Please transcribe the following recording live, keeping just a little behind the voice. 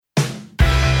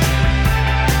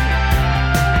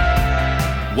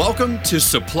Welcome to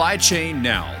Supply Chain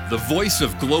Now, the voice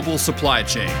of global supply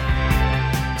chain.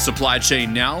 Supply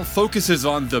Chain Now focuses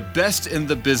on the best in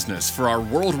the business for our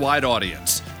worldwide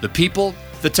audience, the people,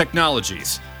 the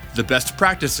technologies, the best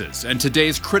practices, and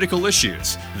today's critical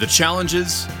issues, the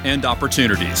challenges and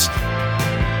opportunities.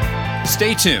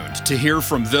 Stay tuned to hear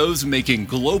from those making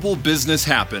global business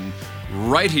happen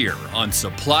right here on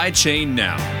Supply Chain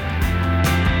Now.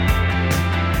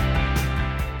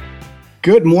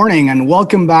 Good morning and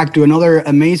welcome back to another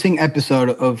amazing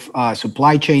episode of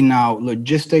Supply Chain Now,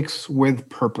 Logistics with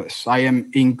Purpose. I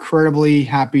am incredibly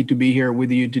happy to be here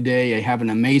with you today. I have an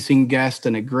amazing guest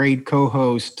and a great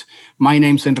co-host. My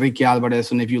name's Enrique Alvarez,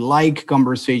 and if you like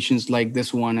conversations like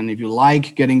this one, and if you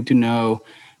like getting to know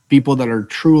people that are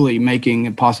truly making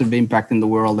a positive impact in the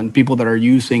world and people that are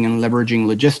using and leveraging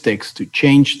logistics to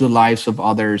change the lives of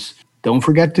others, don't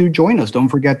forget to join us. Don't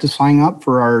forget to sign up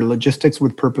for our Logistics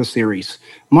with Purpose series.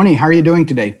 Moni, how are you doing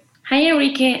today? Hi,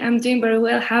 Enrique. I'm doing very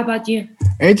well. How about you?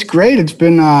 It's great. It's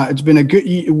been a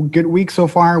good week so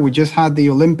far. We just had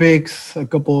the Olympics a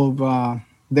couple of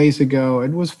days ago.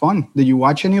 It was fun. Did you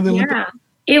watch any of the Olympics?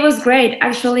 Yeah, it was great.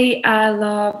 Actually, I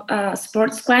love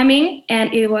sports climbing,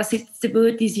 and it was its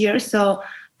debut this year. So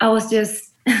I was just...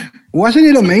 Wasn't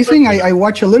it amazing? I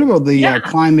watched a little bit of the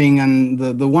climbing, and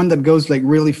the one that goes like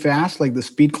really fast, like the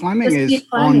speed climbing is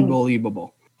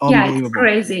unbelievable. Yeah, it's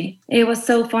crazy. It was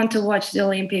so fun to watch the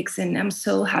Olympics, and I'm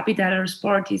so happy that our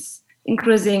sport is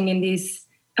increasing in this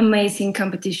amazing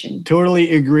competition.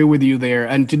 Totally agree with you there.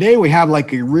 And today we have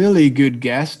like a really good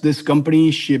guest. This company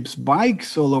ships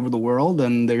bikes all over the world,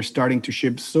 and they're starting to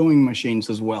ship sewing machines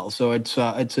as well. So it's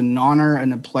an honor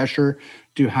and a pleasure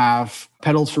to have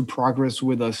Pedals for Progress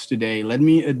with us today. Let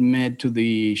me admit to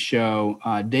the show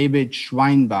David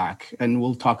Schweinbach, and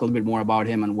we'll talk a little bit more about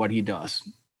him and what he does.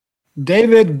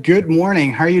 David, good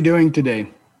morning. How are you doing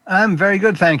today? I'm very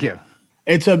good, thank you.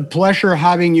 It's a pleasure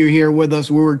having you here with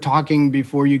us. We were talking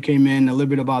before you came in a little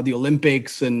bit about the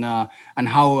Olympics and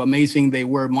how amazing they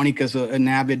were. Monica's an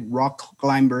avid rock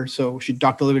climber, so she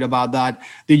talked a little bit about that.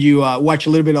 Did you watch a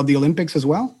little bit of the Olympics as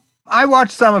well? I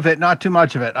watched some of it, not too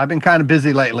much of it. I've been kind of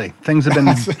busy lately. Things have been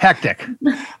hectic.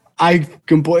 I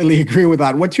completely agree with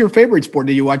that. What's your favorite sport?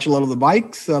 Do you watch a lot of the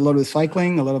bikes, a lot of the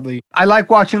cycling, a lot of the... I like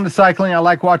watching the cycling. I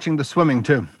like watching the swimming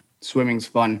too. Swimming's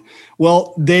fun.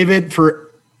 Well, David,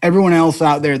 for everyone else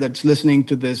out there that's listening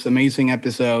to this amazing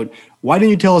episode, why don't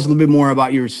you tell us a little bit more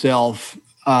about yourself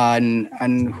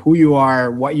and who you are,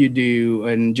 what you do,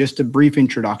 and just a brief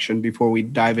introduction before we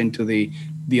dive into the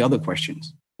other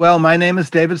questions. Well, my name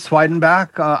is David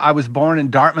Schweinbach. I was born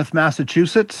in Dartmouth,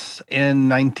 Massachusetts in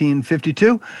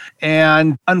 1952.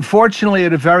 And unfortunately,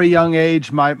 at a very young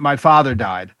age, my father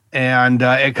died. And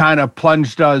it kind of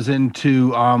plunged us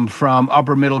into from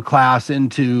upper middle class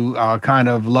into kind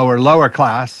of lower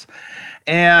class.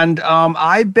 And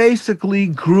I basically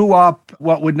grew up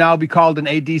what would now be called an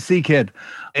ADC kid,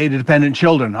 aid dependent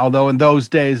children, although in those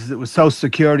days it was Social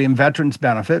Security and veterans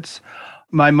benefits.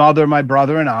 My mother, my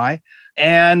brother, and I.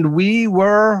 And we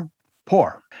were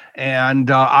poor.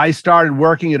 And I started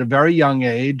working at a very young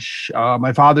age.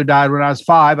 My father died when I was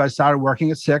 5. I started working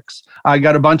at 6. I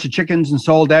got a bunch of chickens and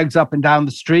sold eggs up and down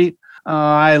the street.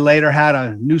 I later had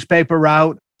a newspaper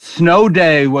route. Snow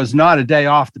day was not a day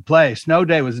off to play. Snow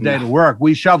day was a day to work.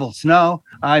 We shoveled snow.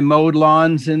 I mowed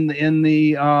lawns in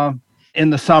the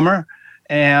summer.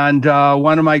 And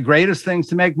one of my greatest things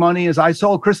to make money is I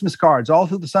sold Christmas cards all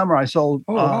through the summer. I sold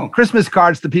Christmas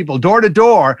cards to people door to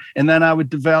door, and then I would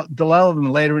deliver them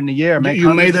later in the year.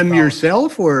 You made them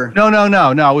yourself, or no?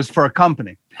 It was for a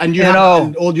company. And you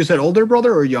have you said older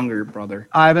brother or younger brother?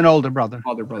 I have an older brother.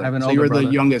 So you're the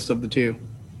youngest of the two.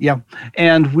 Yeah,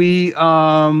 and we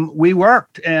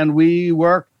worked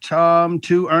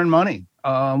to earn money.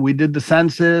 We did the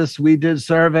census, we did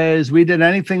surveys, we did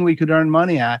anything we could earn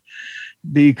money at.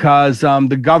 Because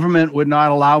the government would not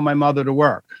allow my mother to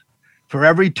work. For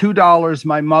every $2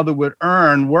 my mother would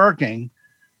earn working,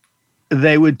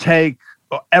 they would take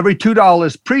every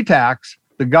 $2 pre-tax,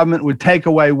 the government would take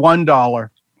away $1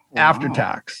 after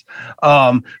tax.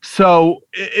 So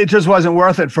it just wasn't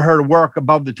worth it for her to work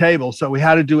above the table. So we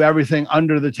had to do everything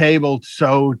under the table,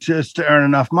 so just to earn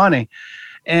enough money.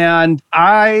 And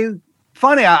at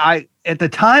the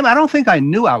time, I don't think I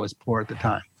knew I was poor at the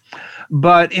time.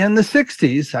 But in the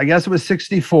 60s, I guess it was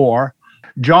 64,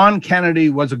 John Kennedy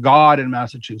was a god in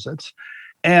Massachusetts,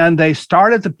 and they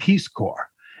started the Peace Corps.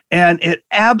 And it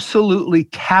absolutely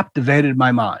captivated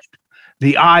my mind.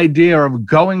 The idea of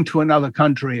going to another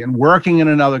country and working in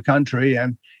another country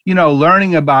and,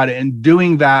 learning about it and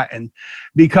doing that. And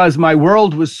because my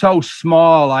world was so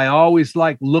small, I always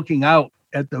liked looking out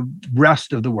at the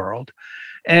rest of the world.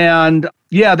 And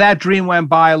yeah, that dream went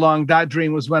by along. That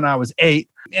dream was when I was 8.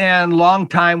 And long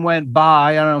time went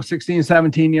by, I don't know, 16,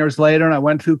 17 years later, and I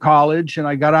went through college, and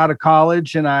I got out of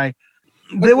college, and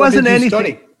there wasn't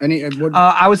anything.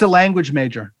 I was a language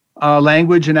major,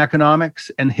 language and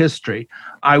economics and history.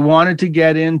 I wanted to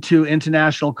get into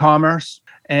international commerce,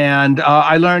 and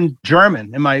I learned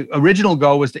German. And my original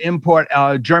goal was to import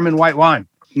German white wine.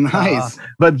 Nice.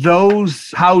 But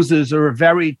those houses are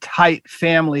very tight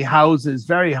family houses,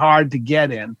 very hard to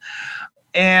get in.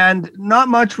 And not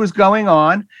much was going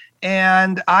on.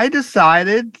 And I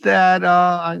decided that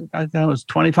I was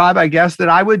 25, I guess, that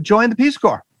I would join the Peace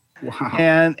Corps. Wow.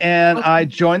 And I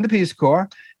joined the Peace Corps,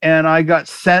 and I got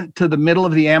sent to the middle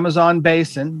of the Amazon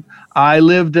basin. I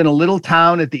lived in a little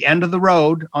town at the end of the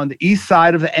road on the east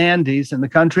side of the Andes in the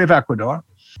country of Ecuador.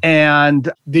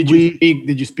 And did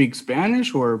you speak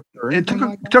Spanish or it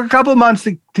took a couple of months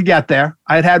to get there.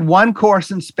 I had one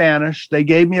course in Spanish. They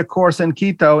gave me a course in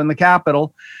Quito, in the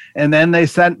capital, and then they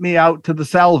sent me out to the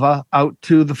selva, out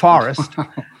to the forest.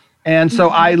 And so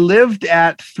I lived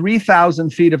at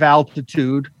 3,000 feet of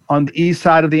altitude on the east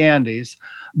side of the Andes,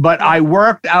 but I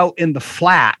worked out in the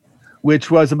flat,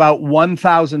 which was about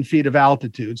 1,000 feet of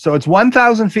altitude. So it's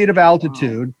 1,000 feet of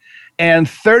altitude and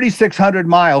 3,600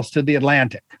 miles to the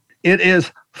Atlantic. It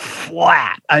is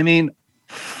flat. I mean,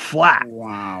 flat.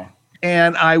 Wow.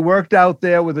 And I worked out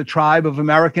there with a tribe of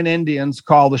American Indians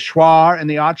called the Shuar and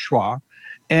the Otshwa.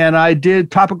 And I did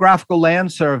topographical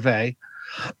land survey.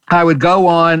 I would go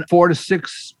on 4 to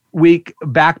 6 week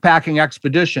backpacking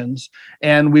expeditions,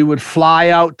 and we would fly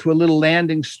out to a little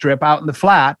landing strip out in the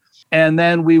flat. And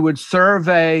then we would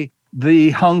survey the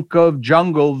hunk of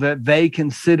jungle that they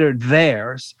considered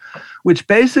theirs, which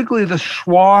basically the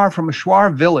Shuar, from a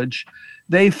Shuar village,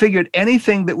 they figured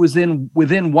anything that was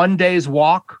within 1 day's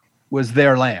walk was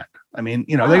their land. I mean,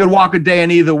 you know, they could walk a day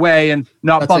in either way and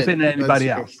not bump into anybody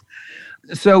else.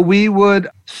 So we would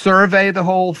survey the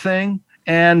whole thing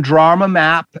and draw them a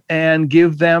map and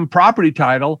give them property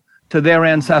title to their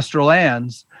ancestral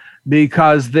lands,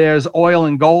 because there's oil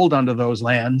and gold under those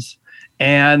lands.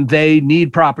 And they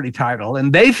need property title.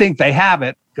 And they think they have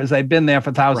it because they've been there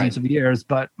for thousands of years,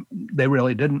 but they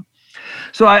really didn't.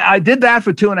 So I did that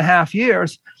for 2.5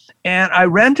 years. And I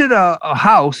rented a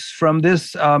house from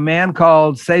this man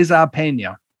called Cesar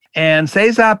Pena. And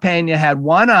Cesar Pena had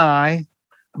one eye,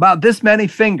 about this many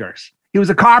fingers. He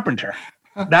was a carpenter.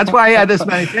 That's why he had this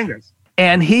many fingers.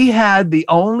 And he had the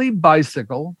only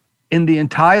bicycle in the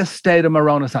entire state of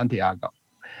Morona, Santiago.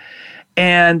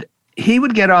 And he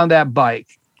would get on that bike,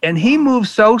 and he moved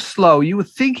so slow, you would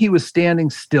think he was standing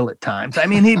still at times. I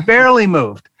mean, he barely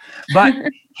moved, but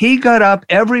he got up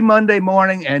every Monday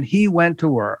morning and he went to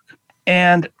work.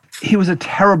 And he was a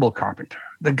terrible carpenter.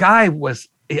 The guy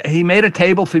he made a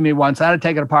table for me once. I had to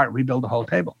take it apart and rebuild the whole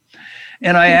table.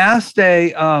 And I asked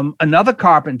another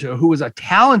carpenter who was a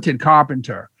talented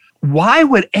carpenter, why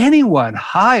would anyone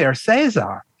hire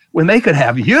Cesar when they could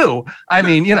have you? I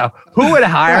mean, you know, who would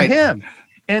hire him?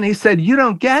 And he said, you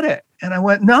don't get it. And I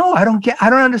went, no, I don't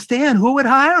understand. Who would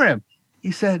hire him?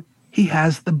 He said, he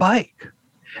has the bike.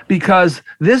 Because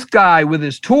this guy with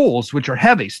his tools, which are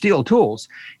heavy steel tools,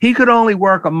 he could only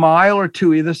work 1 mile or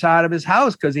 2 either side of his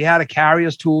house because he had to carry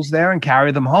his tools there and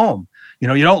carry them home. You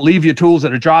know, you don't leave your tools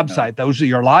at a job site. Those are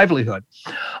your livelihood.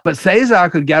 But Cesar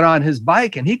could get on his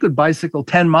bike and he could bicycle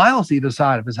 10 miles either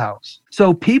side of his house.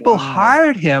 So people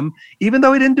hired him, even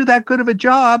though he didn't do that good of a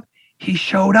job. He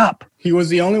showed up. He was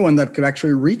the only one that could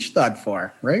actually reach that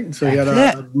far, right? So he had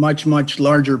a much, much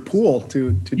larger pool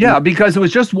to do. Because it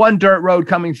was just one dirt road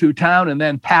coming through town and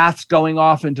then paths going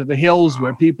off into the hills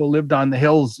where people lived on the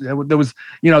hills. There was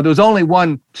only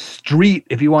one street,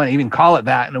 if you want to even call it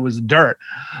that, and it was dirt.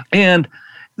 And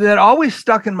that always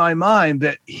stuck in my mind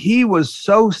that he was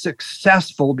so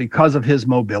successful because of his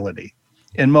mobility.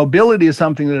 And mobility is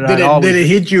something that did it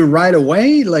hit you right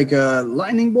away, like a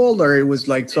lightning bolt, or it was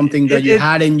like something that you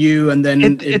had in you, and then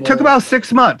it took about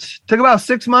 6 months. It took about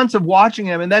 6 months of watching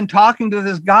him, and then talking to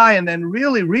this guy, and then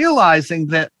really realizing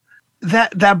that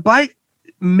bike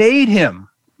made him.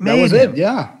 That was it.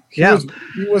 Yeah. He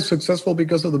was successful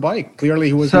because of the bike. Clearly,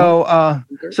 he was. So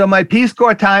my Peace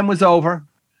Corps time was over.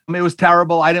 It was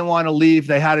terrible. I didn't want to leave.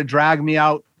 They had to drag me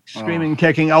out. Screaming,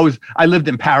 kicking. I lived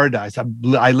in paradise.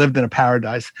 I lived in a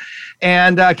paradise,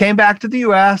 and came back to the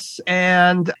U.S.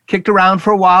 and kicked around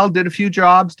for a while. Did a few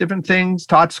jobs, different things.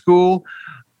 Taught school.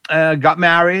 Got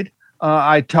married.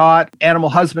 I taught animal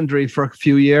husbandry for a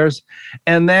few years,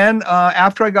 and then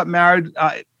after I got married,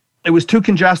 it was too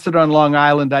congested on Long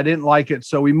Island. I didn't like it,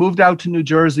 so we moved out to New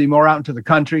Jersey, more out into the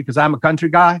country, because I'm a country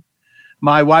guy.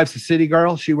 My wife's a city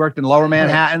girl. She worked in Lower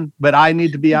Manhattan, but I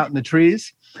need to be out in the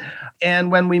trees.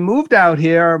 And when we moved out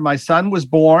here, my son was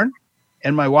born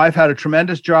and my wife had a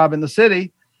tremendous job in the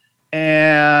city.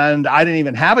 And I didn't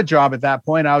even have a job at that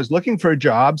point. I was looking for a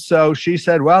job. So she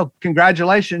said, well,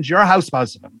 congratulations, you're a house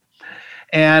husband.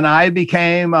 And I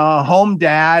became a home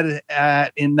dad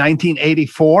in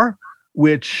 1984,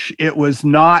 which it was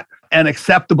not an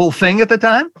acceptable thing at the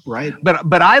time. Right.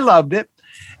 But I loved it.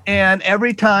 And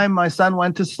every time my son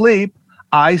went to sleep,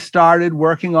 I started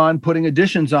working on putting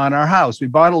additions on our house. We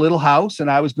bought a little house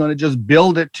and I was going to just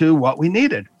build it to what we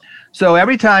needed. So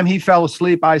every time he fell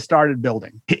asleep, I started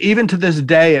building. Even to this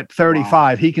day at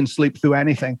 35, he can sleep through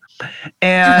anything.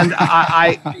 And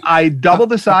I doubled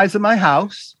the size of my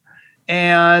house.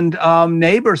 And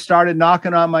neighbors started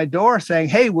knocking on my door saying,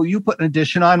 hey, will you put an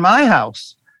addition on my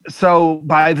house? So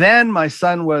by then, my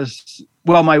son was,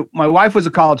 well, my wife was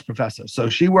a college professor. So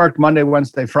she worked Monday,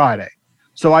 Wednesday, Friday.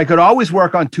 So I could always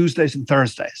work on Tuesdays and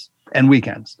Thursdays and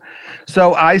weekends.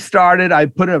 So I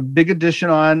put a big addition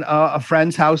on a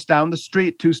friend's house down the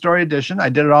street, 2-story addition. I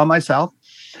did it all myself.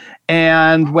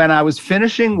 And when I was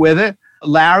finishing with it,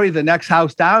 Larry, the next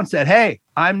house down, said, hey,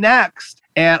 I'm next.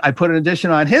 And I put an addition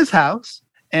on his house.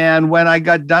 And when I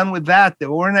got done with that,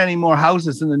 there weren't any more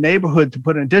houses in the neighborhood to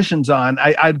put additions on.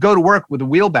 I'd go to work with a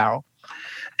wheelbarrow.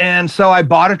 And so I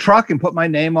bought a truck and put my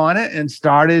name on it and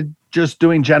started just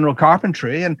doing general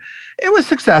carpentry. And it was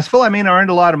successful. I mean, I earned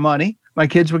a lot of money. My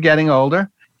kids were getting older.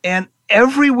 And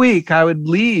every week I would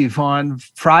leave on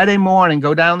Friday morning,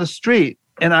 go down the street,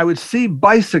 and I would see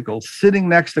bicycles sitting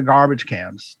next to garbage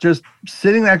cans, just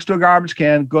sitting next to a garbage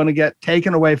can, going to get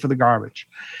taken away for the garbage.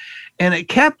 And it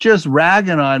kept just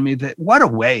ragging on me that what a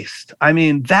waste. I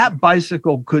mean, that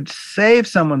bicycle could save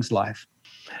someone's life.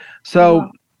 So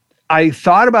I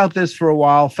thought about this for a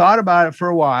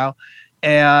while,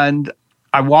 and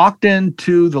I walked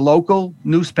into the local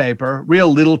newspaper,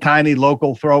 real little tiny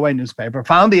local throwaway newspaper,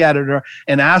 found the editor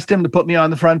and asked him to put me on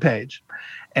the front page.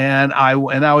 And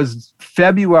that was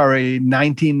February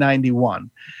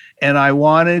 1991. And I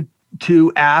wanted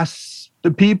to ask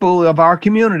the people of our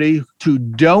community to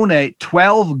donate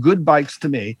 12 good bikes to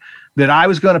me that I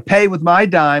was going to pay with my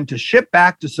dime to ship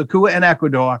back to Socua in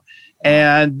Ecuador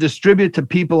and distribute to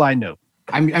people I knew.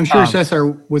 I'm sure Cesar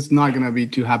was not going to be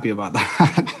too happy about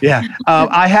that. Yeah.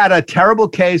 I had a terrible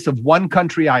case of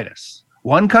one-countryitis.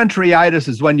 One-countryitis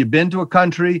is when you've been to a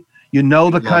country, you know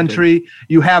the country,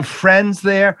 you have friends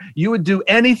there, you would do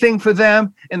anything for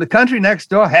them. In the country next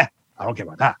door, I don't care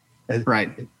about that.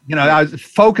 Right. You know, I was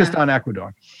focused on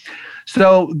Ecuador.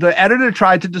 So the editor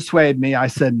tried to dissuade me. I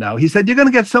said no. He said, you're going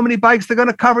to get so many bikes, they're going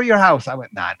to cover your house. I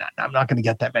went, nah, I'm not going to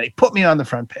get that many. Put me on the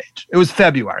front page. It was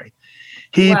February.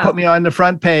 He put me on the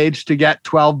front page to get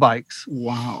 12 bikes.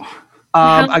 Wow.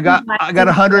 I got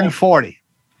 140.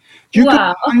 You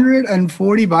got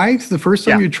 140 bikes the first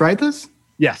time you tried this?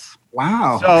 Yes.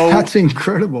 Wow. So, that's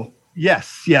incredible.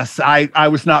 Yes. I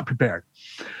was not prepared.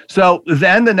 So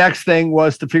then the next thing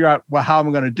was to figure out, well, how am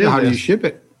I going to do this? How do you ship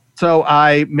it? So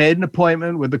I made an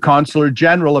appointment with the Consular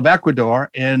General of Ecuador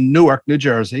in Newark, New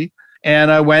Jersey. And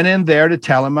I went in there to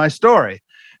tell him my story.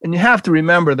 And you have to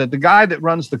remember that the guy that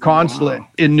runs the consulate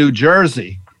in New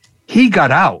Jersey, he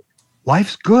got out.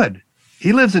 Life's good.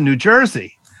 He lives in New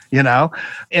Jersey, you know,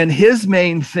 and his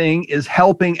main thing is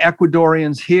helping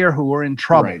Ecuadorians here who are in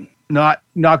trouble, not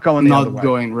going the other way. Not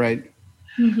going right.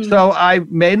 Mm-hmm. So I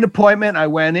made an appointment. I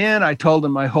went in. I told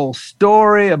him my whole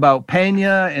story about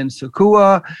Peña and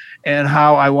Socua and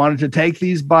how I wanted to take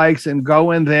these bikes and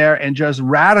go in there and just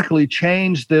radically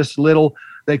change this little.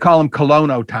 They call them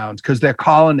colono towns because they're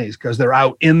colonies, because they're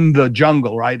out in the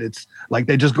jungle, right? It's like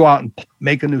they just go out and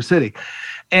make a new city.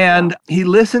 And he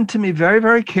listened to me very,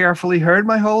 very carefully, heard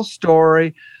my whole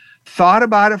story, thought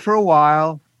about it for a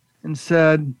while, and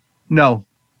said, no.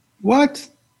 What?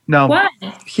 No. What?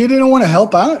 He didn't want to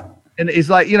help out? And he's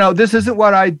like, you know, this isn't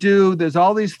what I do. There's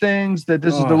all these things that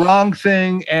this is the wrong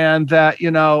thing and that,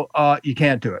 you know, you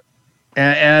can't do it.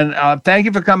 And thank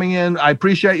you for coming in. I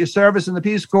appreciate your service in the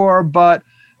Peace Corps, but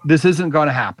this isn't going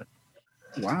to happen.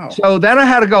 Wow. So then I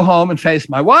had to go home and face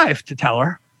my wife to tell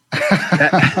her.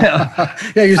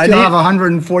 Yeah, you still have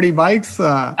 140 bikes.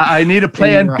 I need a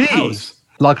plan B. House.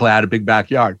 Luckily, I had a big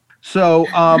backyard. So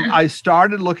I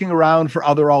started looking around for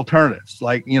other alternatives.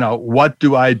 Like, you know, what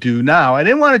do I do now? I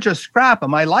didn't want to just scrap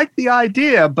them. I liked the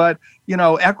idea, but, you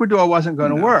know, Ecuador wasn't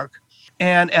going to work.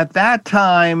 And at that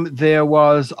time, there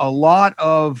was a lot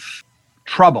of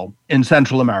trouble in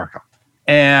Central America.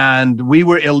 And we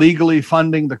were illegally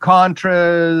funding the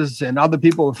Contras, and other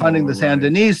people were funding the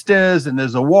Sandinistas, and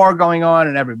there's a war going on,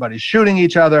 and everybody's shooting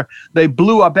each other. They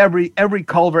blew up every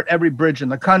culvert, every bridge in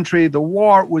the country. The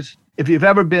war was, if you've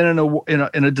ever been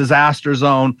in a disaster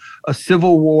zone, a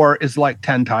civil war is like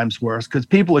 10 times worse because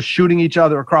people are shooting each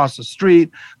other across the street.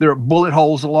 There are bullet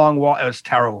holes along wall. It was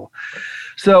terrible.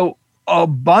 So a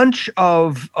bunch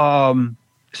of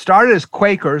started as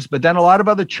Quakers, but then a lot of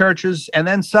other churches and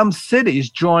then some cities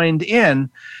joined in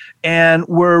and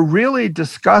were really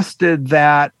disgusted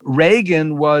that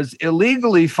Reagan was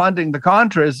illegally funding the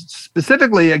Contras,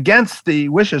 specifically against the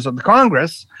wishes of the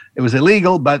Congress. It was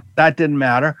illegal, but that didn't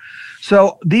matter.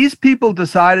 So these people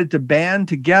decided to band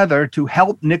together to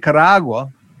help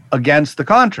Nicaragua against the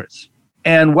Contras.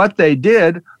 And what they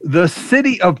did, the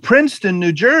city of Princeton,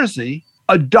 New Jersey,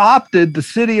 adopted the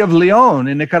city of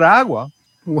León in Nicaragua.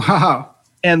 Wow.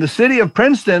 And the city of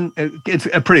Princeton, it's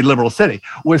a pretty liberal city,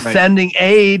 was sending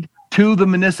aid to the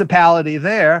municipality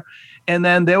there. And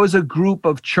then there was a group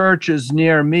of churches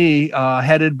near me,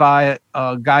 headed by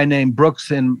a guy named Brooks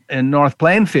in North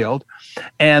Plainfield.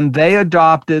 And they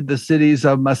adopted the cities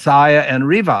of Masaya and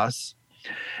Rivas.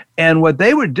 And what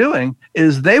they were doing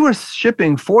is they were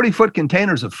shipping 40-foot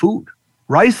containers of food,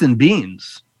 rice and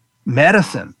beans,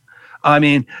 medicine. I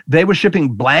mean, they were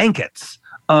shipping blankets.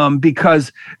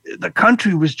 Because the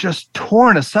country was just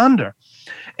torn asunder.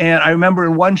 And I remember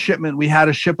in one shipment, we had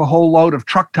to ship a whole load of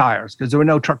truck tires because there were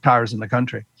no truck tires in the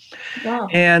country. Wow.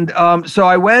 And so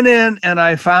I went in and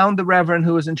I found the reverend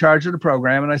who was in charge of the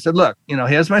program. And I said, look,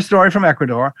 here's my story from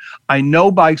Ecuador. I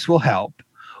know bikes will help.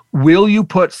 Will you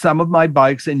put some of my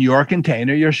bikes in your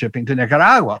container you're shipping to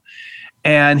Nicaragua?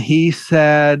 And he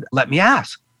said, let me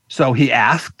ask. So he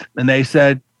asked and they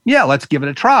said, yeah, let's give it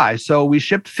a try. So we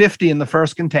shipped 50 in the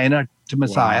first container to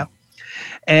Masaya. Wow.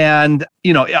 And,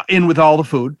 in with all the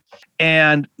food.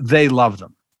 And they loved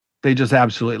them. They just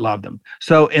absolutely loved them.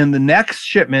 So in the next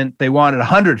shipment, they wanted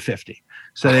 150.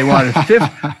 So they wanted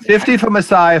 50 for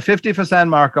Masaya, 50 for San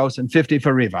Marcos, and 50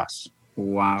 for Rivas.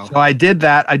 Wow. So I did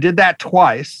that. I did that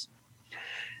twice.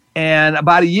 And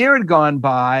about a year had gone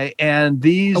by, and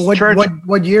these churches...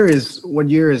 What year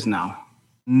is now?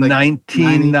 Like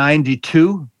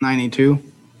 1992. 92.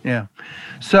 Yeah.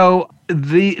 So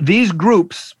these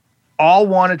groups all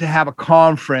wanted to have a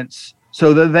conference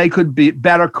so that they could be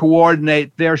better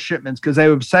coordinate their shipments because they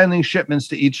were sending shipments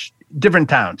to each different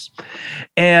towns.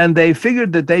 And they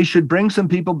figured that they should bring some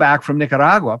people back from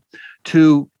Nicaragua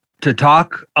to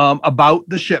talk about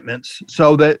the shipments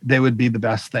so that they would be the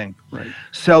best thing. Right.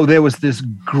 So there was this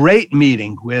great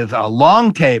meeting with a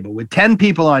long table with 10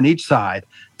 people on each side,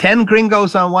 10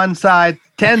 gringos on one side,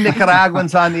 10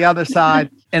 Nicaraguans on the other side.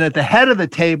 And at the head of the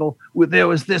table, there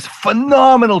was this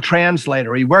phenomenal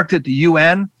translator. He worked at the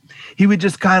UN. He would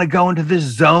just kind of go into this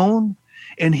zone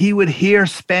and he would hear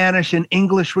Spanish and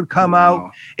English would come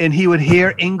out, and he would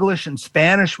hear English and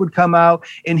Spanish would come out.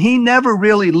 And he never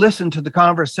really listened to the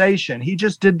conversation. He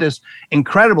just did this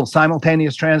incredible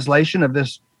simultaneous translation of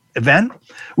this event,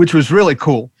 which was really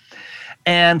cool.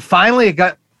 And finally, it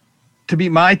got to be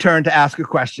my turn to ask a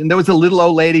question. There was a little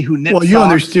old lady who knit socks. You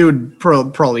understood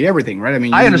probably everything, right? I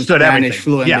mean, I understood Spanish everything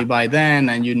fluently by then,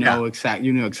 and you knew exactly.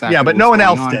 Yeah, but no one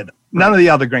else did. None of the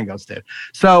other gringos did.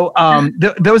 So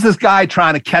there was this guy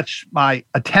trying to catch my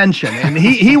attention, and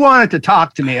he wanted to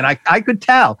talk to me, and I could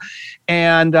tell.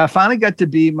 And finally got to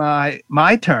be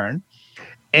my turn.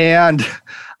 And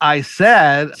I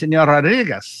said, Senor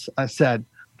Rodriguez, I said,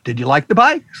 did you like the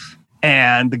bikes?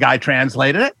 And the guy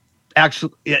translated it.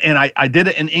 Actually, and I did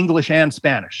it in English and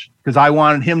Spanish because I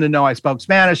wanted him to know I spoke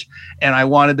Spanish, and I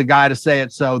wanted the guy to say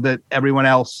it so that everyone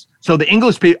else, so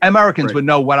the Americans would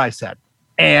know what I said.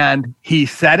 And he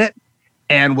said it,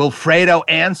 and Wilfredo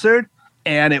answered,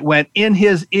 and it went in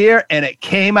his ear, and it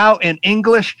came out in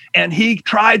English, and he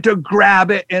tried to grab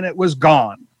it, and it was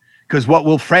gone. Because what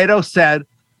Wilfredo said,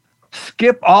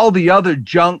 skip all the other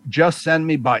junk, just send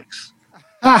me bikes.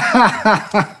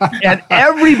 And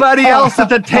everybody else at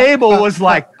the table was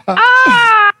like,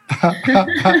 ah!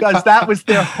 Because that was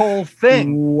their whole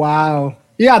thing. Wow.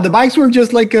 Yeah, the bikes were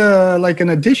just like an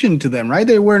addition to them, right?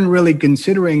 They weren't really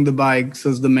considering the bikes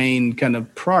as the main kind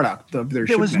of product of their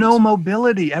shipments. There was no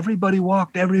mobility. Everybody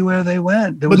walked everywhere they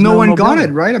went. But no one got it,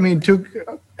 right? I mean,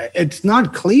 it's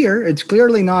not clear. It's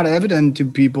clearly not evident to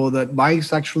people that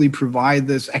bikes actually provide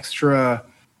this extra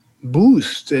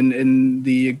boost in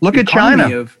the look at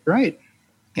China. Right.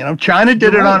 China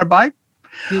did it on a bike.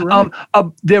 Right.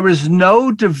 There is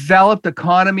no developed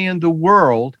economy in the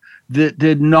world that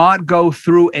did not go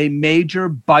through a major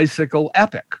bicycle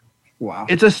epic. Wow.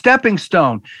 It's a stepping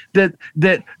stone that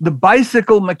the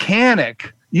bicycle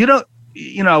mechanic,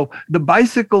 the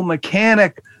bicycle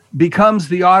mechanic becomes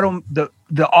the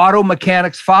auto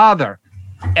mechanic's father,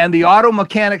 and the auto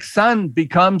mechanic's son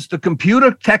becomes the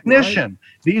computer technician. Right.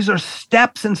 These are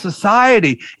steps in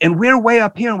society, and we're way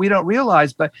up here and we don't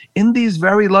realize, but in these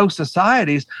very low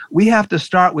societies, we have to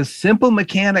start with simple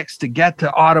mechanics to get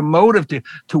to automotive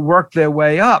to work their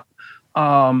way up.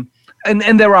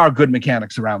 And there are good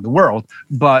mechanics around the world,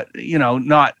 but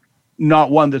not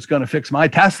one that's going to fix my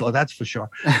Tesla, that's for sure.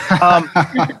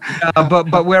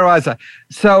 But where was I?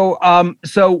 So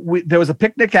there was a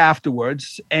picnic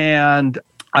afterwards, and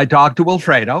I talked to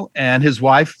Wilfredo, and his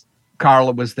wife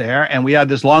Carla was there, and we had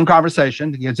this long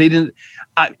conversation because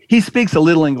he speaks a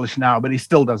little English now, but he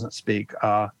still doesn't speak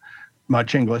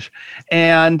much English.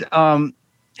 And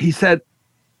he said,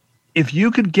 if you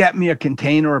could get me a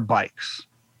container of bikes,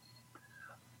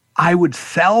 I would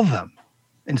sell them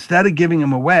instead of giving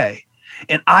them away.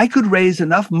 And I could raise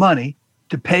enough money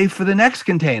to pay for the next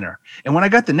container. And when I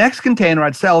got the next container,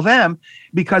 I'd sell them,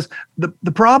 because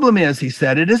the problem is, he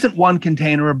said, it isn't one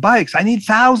container of bikes. I need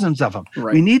thousands of them.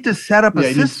 Right. We need to set up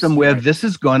a system where this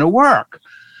is going to work.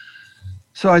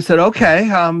 So I said, okay,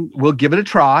 we'll give it a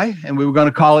try. And we were going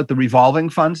to call it the revolving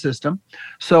fund system.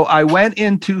 So I went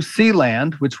into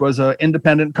Sealand, which was an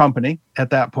independent company at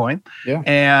that point. Yeah.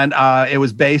 And it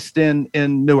was based in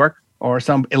Newark or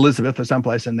Elizabeth or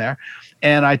someplace in there.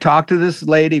 And I talked to this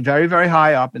lady very, very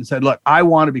high up and said, look, I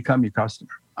want to become your customer.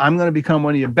 I'm going to become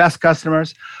one of your best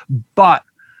customers, but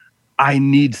I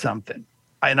need something.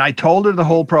 And I told her the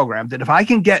whole program that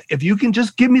if you can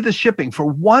just give me the shipping for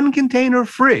one container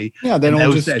free. Yeah, then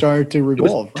it'll just start to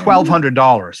revolve.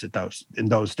 $1,200 in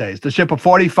those days. The ship of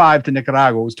 45 to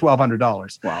Nicaragua was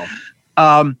 $1,200.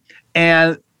 Wow.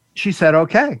 And she said,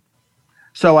 okay.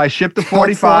 So I shipped the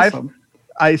 45. Awesome.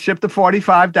 I shipped the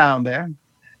 45 down there.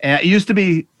 And it used to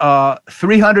be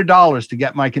 $300 to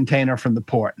get my container from the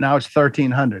port. Now it's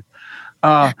 $1,300.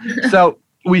 So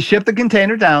we shipped the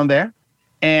container down there,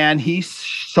 and he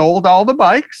sold all the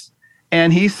bikes,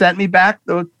 and he sent me back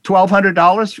the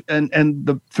 $1,200 and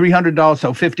the $300,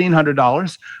 so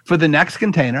 $1,500 for the next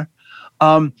container.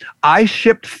 I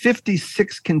shipped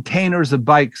 56 containers of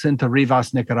bikes into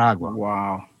Rivas, Nicaragua.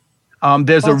 Wow.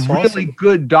 There's a really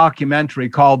good documentary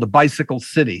called The Bicycle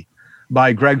City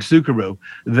by Greg Zuccaru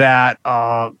that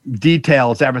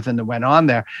details everything that went on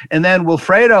there. And then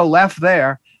Wilfredo left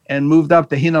there and moved up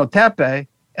to Jinotepe,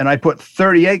 and I put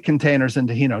 38 containers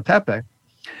into Jinotepe.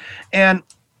 And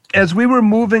as we were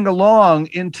moving along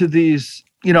into these,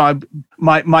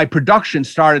 my production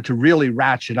started to really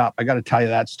ratchet up. I got to tell you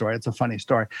that story. It's a funny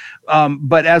story.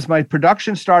 But as my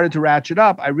production started to ratchet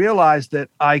up, I realized that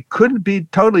I couldn't be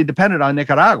totally dependent on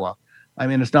Nicaragua. I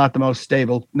mean, it's not the most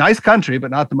stable, nice country, but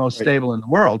not the most stable in the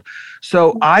world.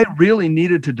 So I really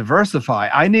needed to diversify.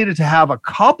 I needed to have a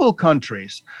couple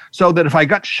countries so that if I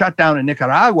got shut down in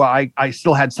Nicaragua, I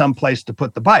still had some place to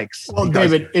put the bikes. Well,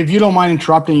 David, if you don't mind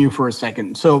interrupting you for a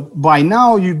second. So by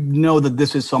now, you know that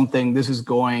this is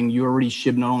going, you already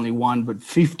shipped not only one, but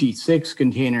 56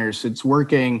 containers. It's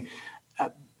working.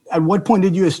 At what point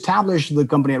did you establish the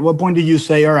company? At what point did you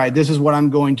say, all right, this is what I'm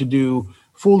going to do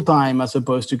full-time as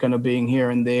opposed to kind of being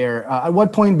here and there? At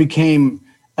what point became,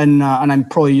 and I'm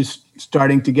probably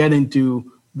starting to get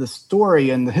into the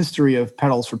story and the history of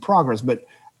Pedals for Progress, but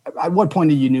at what point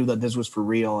did you knew that this was for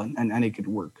real and it could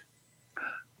work?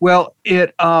 Well,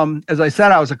 as I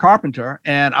said, I was a carpenter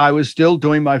and I was still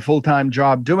doing my full-time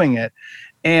job doing it.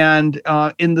 And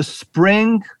in the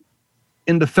spring,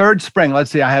 in the third spring,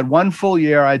 let's see, I had 1 full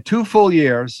year, I had 2 full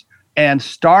years, and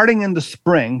starting in the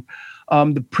spring,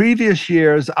 the previous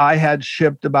years, I had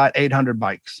shipped about 800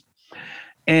 bikes.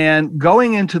 And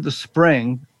going into the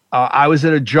spring, I was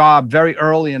at a job very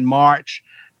early in March,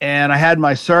 and I had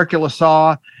my circular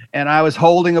saw, and I was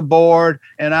holding a board,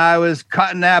 and I was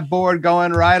cutting that board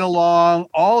going right along,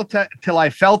 till I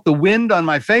felt the wind on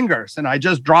my fingers, and I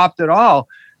just dropped it all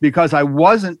because I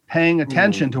wasn't paying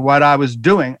attention to what I was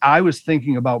doing. I was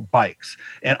thinking about bikes,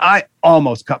 and I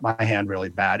almost cut my hand really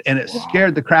bad, and it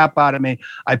scared the crap out of me.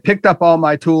 I picked up all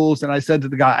my tools, and I said to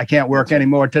the guy, I can't work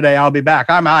anymore today. I'll be back.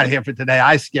 I'm out of here for today.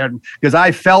 I scared him because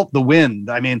I felt the wind.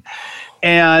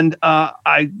 And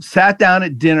I sat down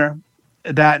at dinner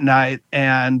that night,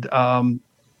 and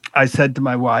I said to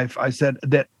my wife, I said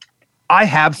that I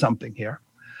have something here.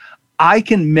 I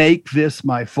can make this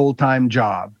my full-time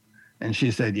job. And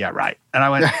she said, yeah, right. And I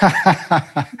went,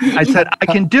 I said, I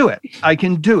can do it. I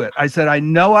can do it. I said, I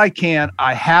know I can.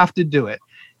 I have to do it.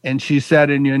 And she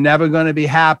said, and you're never going to be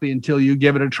happy until you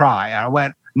give it a try. And I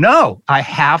went, no, I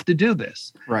have to do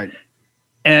this. Right.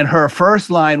 And her first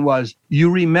line was,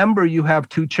 you remember you have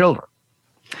 2 children.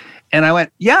 And I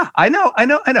went, yeah, I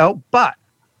know, but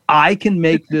I can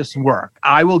make this work.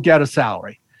 I will get a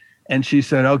salary. And she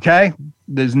said, okay,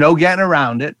 there's no getting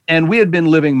around it. And we had been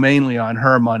living mainly on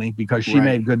her money because she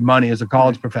made good money as a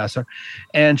college professor.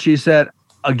 And she said,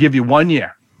 I'll give you 1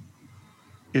 year.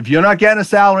 If you're not getting a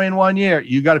salary in 1 year,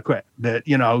 you got to quit. That,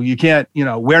 you can't,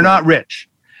 we're not rich.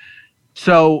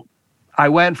 So I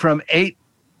went from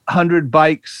 800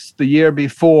 bikes the year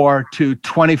before to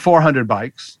 2,400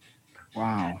 bikes.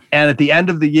 Wow. And at the end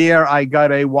of the year, I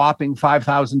got a whopping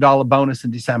 $5,000 bonus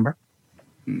in December.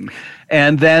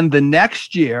 And then the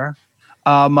next year,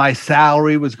 my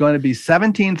salary was going to be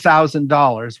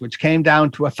 $17,000, which came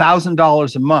down to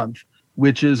 $1,000 a month,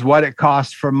 which is what it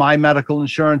cost for my medical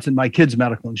insurance and my kids'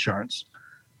 medical insurance,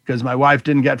 because my wife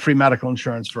didn't get free medical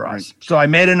insurance for us. Right. So I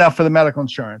made enough for the medical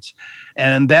insurance.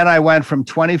 And then I went from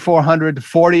 2,400 to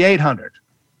 4,800.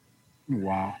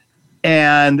 Wow.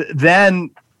 And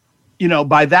then,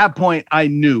 by that point I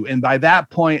knew, and by that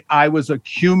point I was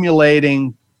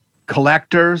accumulating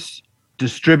collectors,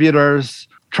 distributors,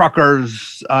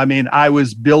 truckers. I mean, I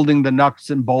was building the nuts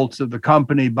and bolts of the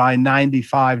company by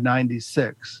 95,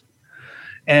 96.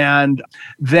 And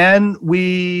then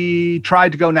we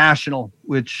tried to go national,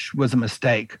 which was a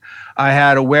mistake. I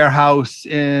had a warehouse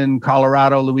in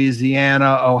Colorado,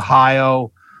 Louisiana,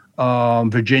 Ohio,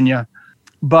 Virginia.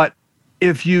 But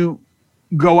if you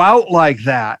go out like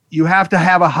that, you have to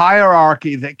have a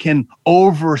hierarchy that can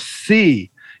oversee.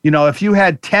 If you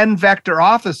had 10 vector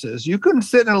offices, you couldn't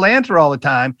sit in Atlanta all the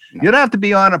time. No. You'd have to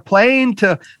be on a plane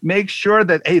to make sure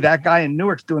that, hey, that guy in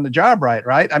Newark's doing the job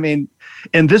right? I mean,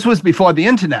 and this was before the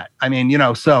internet. I mean,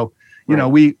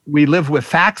 we live with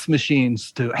fax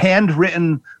machines to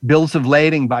handwritten bills of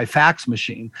lading by fax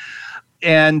machine.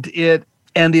 And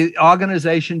the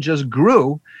organization just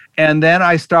grew. And then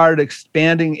I started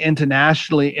expanding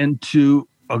internationally into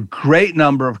a great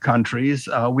number of countries.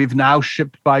 We've now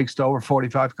shipped bikes to over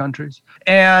 45 countries.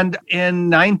 And in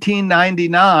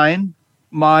 1999,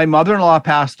 my mother-in-law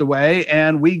passed away,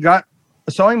 and we got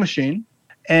a sewing machine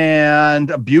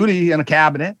and a beauty in a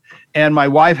cabinet. And my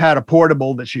wife had a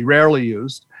portable that she rarely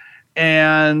used.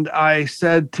 And I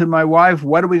said to my wife,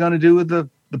 what are we going to do with the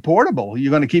portable?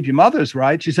 You're going to keep your mother's,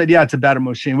 right? She said, yeah, it's a better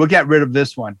machine. We'll get rid of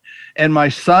this one. And my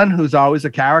son, who's always a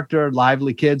character,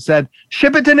 lively kid, said,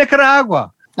 ship it to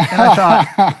Nicaragua. And I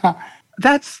thought,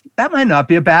 that might not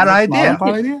be a bad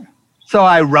idea. So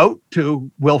I wrote to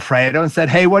Wilfredo and said,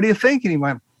 hey, what do you think? And he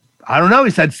went, I don't know.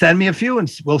 He said, send me a few and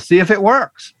we'll see if it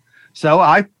works. So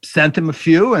I sent him a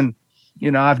few, and,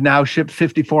 I've now shipped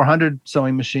 5,400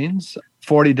 sewing machines,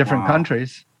 40 different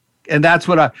countries. And that's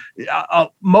what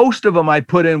most of them I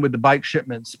put in with the bike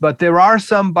shipments, but there are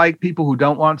some bike people who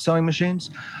don't want sewing machines.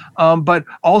 But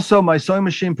also my sewing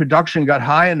machine production got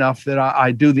high enough that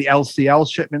I do the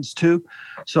LCL shipments too.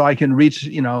 So I can reach,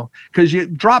 because you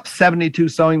drop 72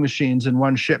 sewing machines in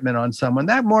one shipment on someone,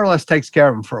 that more or less takes care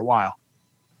of them for a while.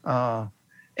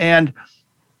 And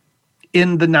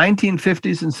in the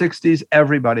 1950s and 60s,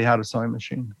 everybody had a sewing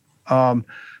machine.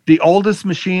 The oldest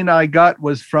machine I got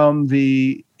was from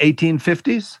the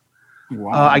 1850s.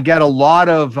 Wow. I get a lot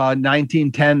of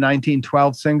 1910,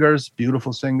 1912 singers,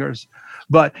 beautiful singers.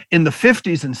 But in the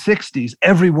 50s and 60s,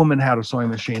 every woman had a sewing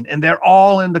machine, and they're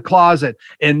all in the closet,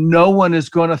 and no one is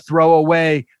going to throw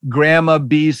away Grandma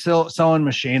B's sewing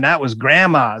machine. That was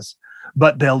Grandma's,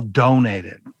 but they'll donate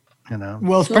it.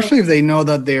 Well, especially if they know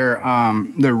that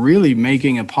they're really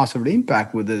making a positive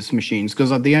impact with these machines,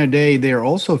 because at the end of the day, they're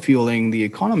also fueling the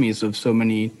economies of so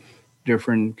many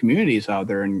different communities out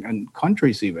there and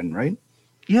countries even, right?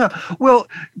 Yeah. Well,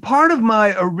 part of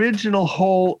my original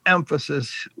whole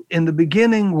emphasis in the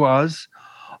beginning was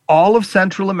all of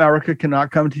Central America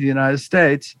cannot come to the United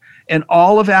States, and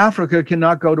all of Africa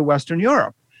cannot go to Western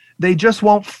Europe. They just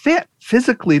won't fit.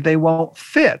 Physically, they won't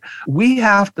fit. We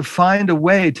have to find a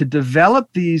way to develop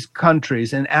these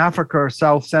countries in Africa,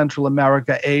 South Central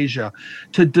America, Asia,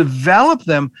 to develop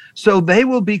them so they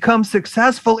will become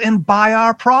successful and buy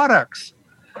our products.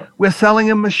 We're selling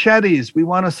them machetes. We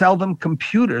want to sell them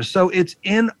computers. So it's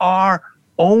in our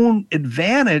own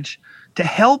advantage to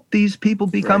help these people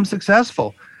become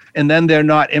successful. And then they're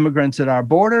not immigrants at our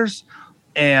borders.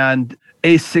 And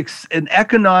an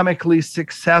economically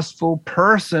successful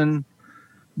person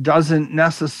doesn't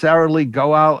necessarily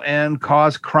go out and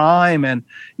cause crime. And,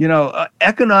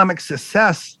 economic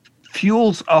success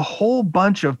fuels a whole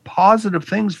bunch of positive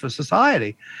things for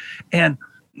society. And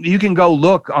you can go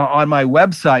look on my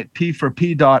website,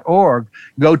 p4p.org,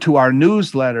 go to our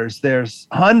newsletters. There's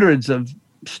hundreds of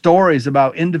stories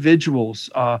about individuals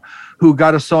who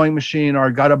got a sewing machine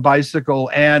or got a bicycle,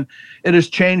 and it has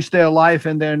changed their life,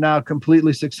 and they're now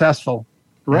completely successful.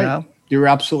 Right. You know? You're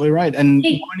absolutely right. And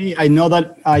Moni, I know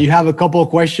that you have a couple of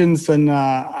questions, and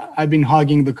I've been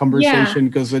hogging the conversation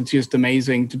because it's just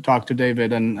amazing to talk to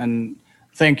David. And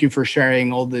thank you for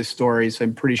sharing all these stories.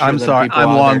 I'm pretty sure I'm sorry, people I'm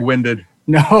out there- long-winded.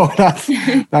 No,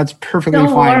 that's perfectly Don't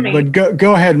fine. worry. But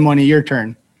go ahead, Moni, your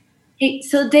turn. Hey,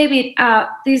 so David,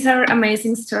 these are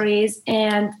amazing stories,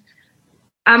 and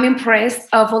I'm impressed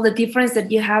of all the difference that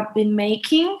you have been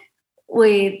making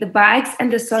with the bikes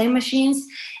and the sewing machines.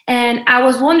 And I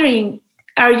was wondering,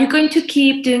 are you going to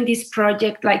keep doing this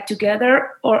project like together,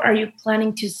 or are you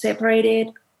planning to separate it,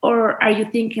 or are you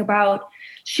thinking about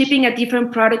shipping a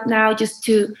different product now just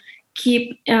to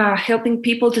keep helping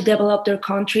people to develop their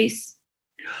countries?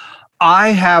 I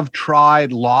have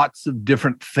tried lots of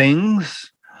different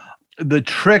things. The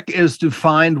trick is to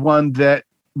find one that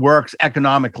works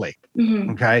economically.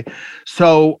 Mm-hmm. Okay.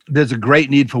 So there's a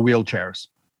great need for wheelchairs,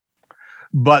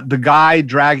 but the guy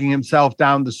dragging himself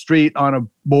down the street on a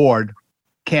board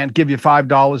can't give you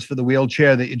 $5 for the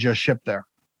wheelchair that you just shipped there.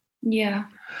 Yeah.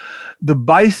 The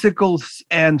bicycles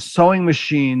and sewing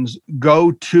machines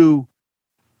go to,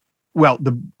 well,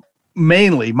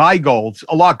 mainly my goals,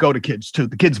 a lot go to kids too.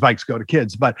 The kids' bikes go to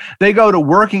kids, but they go to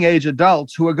working age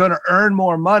adults who are going to earn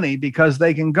more money because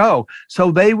they can go.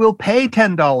 So they will pay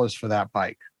 $10 for that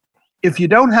bike. If you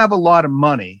don't have a lot of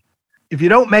money, if you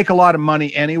don't make a lot of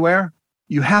money anywhere,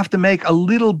 you have to make a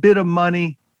little bit of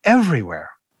money everywhere.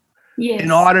 Yes.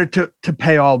 In order to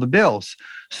pay all the bills.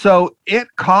 So it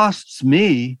costs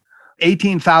me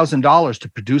 $18,000 to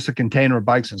produce a container of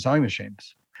bikes and sewing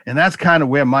machines. And that's kind of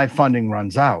where my funding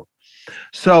runs out.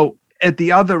 So at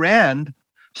the other end,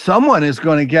 someone is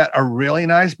going to get a really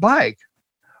nice bike.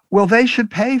 Well, they should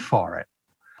pay for it.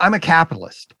 I'm a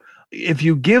capitalist. If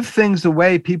you give things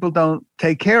away, people don't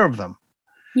take care of them.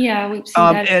 Yeah, we've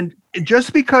seen that. And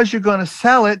just because you're going to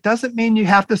sell it doesn't mean you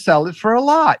have to sell it for a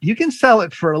lot. You can sell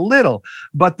it for a little,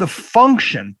 but the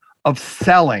function of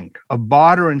selling, of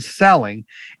barter and selling,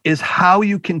 is how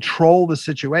you control the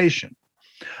situation.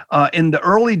 In the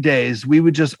early days, we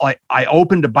would just, I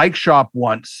opened a bike shop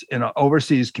once in an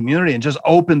overseas community and just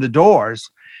opened the doors.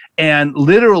 And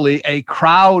literally a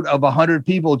crowd of 100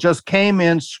 people just came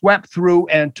in, swept through,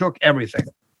 and took everything.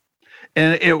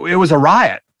 And it was a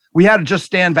riot. We had to just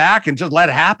stand back and just let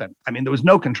it happen. I mean, there was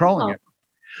no controlling it.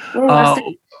 Where was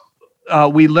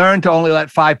it? We learned to only let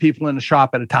 5 people in the shop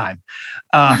at a time.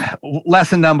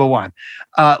 Lesson number 1.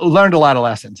 Learned a lot of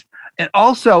lessons. And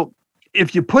also,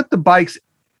 if you put the bikes,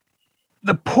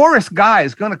 the poorest guy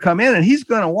is going to come in and he's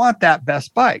going to want that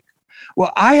best bike.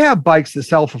 Well, I have bikes that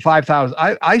sell for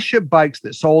 $5,000. I ship bikes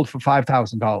that sold for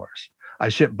 $5,000. I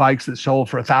ship bikes that sold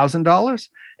for $1,000,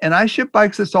 and I ship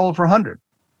bikes that sold for $100.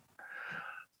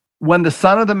 When the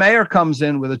son of the mayor comes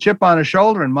in with a chip on his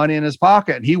shoulder and money in his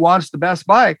pocket, and he wants the best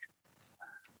bike,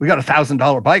 we got a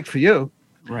 $1,000 bike for you.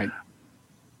 Right.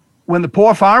 When the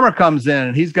poor farmer comes in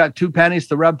and he's got 2 pennies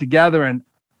to rub together and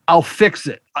I'll fix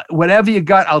it. Whatever you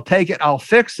got, I'll take it. I'll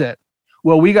fix it.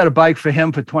 Well, we got a bike for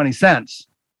him for 20 cents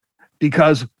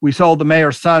because we sold the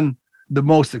mayor's son the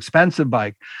most expensive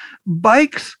bike.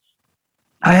 Bikes,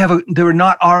 they're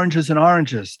not oranges and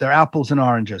oranges. They're apples and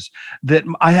oranges. That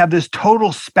I have this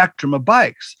total spectrum of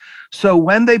bikes. So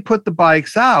when they put the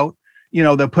bikes out,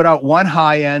 they'll put out 1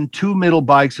 high end, 2 middle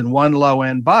bikes, and 1 low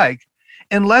end bike.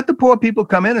 And let the poor people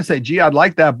come in and say, gee, I'd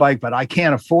like that bike, but I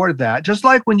can't afford that. Just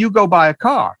like when you go buy a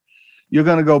car, you're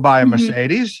going to go buy a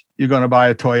Mercedes, you're going to buy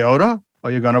a Toyota,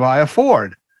 or you're going to buy a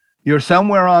Ford. You're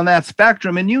somewhere on that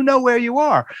spectrum and you know where you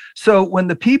are. So when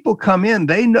the people come in,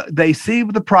 they see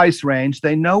the price range,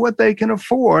 they know what they can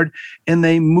afford, and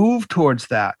they move towards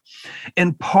that.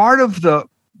 And part of the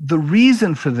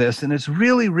reason for this, and it's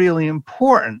really, really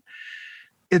important,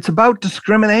 it's about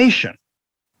discrimination.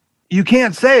 You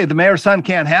can't say the mayor's son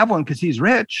can't have one because he's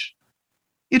rich.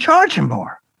 You charge him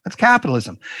more. That's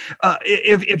capitalism.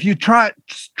 If you try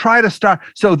to start,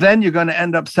 so then you're going to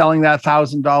end up selling that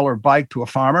 $1,000 bike to a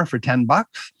farmer for $10.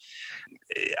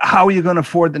 How are you going to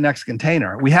afford the next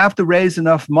container? We have to raise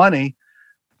enough money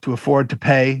to afford to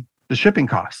pay the shipping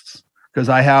costs, because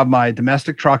I have my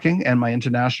domestic trucking and my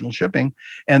international shipping,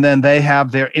 and then they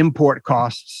have their import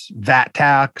costs, VAT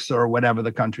tax, or whatever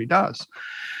the country does.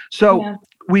 So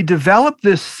we developed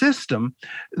this system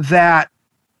that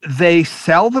they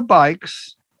sell the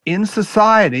bikes in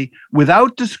society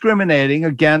without discriminating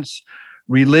against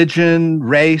religion,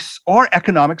 race, or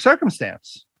economic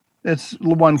circumstance. It's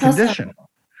one condition.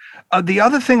 The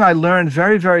other thing I learned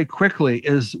very, very quickly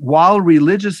is while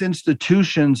religious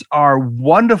institutions are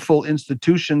wonderful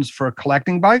institutions for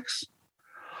collecting bikes,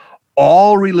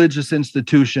 all religious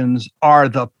institutions are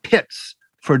the pits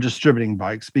for distributing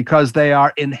bikes because they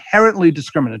are inherently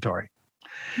discriminatory.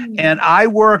 And I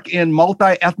work in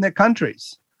multi-ethnic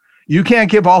countries. You can't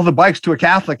give all the bikes to a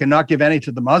Catholic and not give any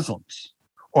to the Muslims,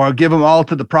 or give them all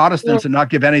to the Protestants and not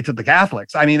give any to the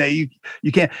Catholics. I mean,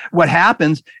 you can't. What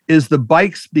happens is the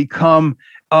bikes become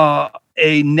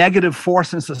a negative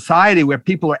force in society where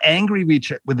people are angry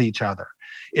with each other.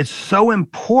 It's so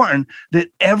important that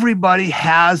everybody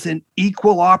has an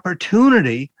equal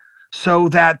opportunity so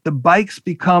that the bikes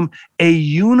become a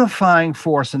unifying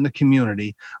force in the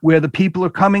community where the people are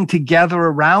coming together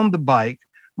around the bike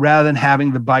rather than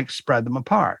having the bike spread them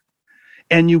apart.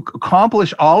 And you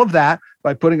accomplish all of that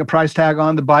by putting a price tag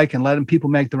on the bike and letting people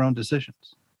make their own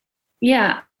decisions.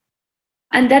 Yeah.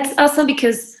 And that's also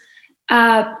because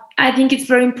I think it's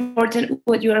very important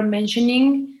what you are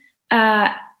mentioning.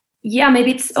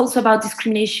 Maybe it's also about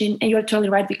discrimination, and you're totally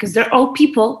right, because they're all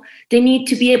people. They need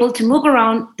to be able to move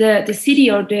around the city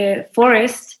or the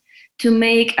forest to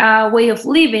make a way of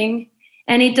living,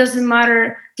 and it doesn't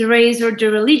matter the race or the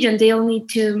religion. They all need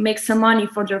to make some money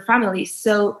for their families.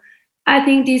 So I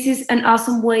think this is an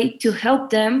awesome way to help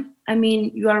them. I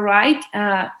mean, you are right.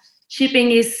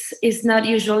 Shipping is not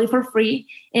usually for free,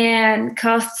 and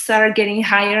costs are getting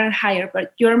higher and higher,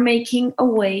 but you're making a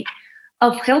way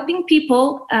of helping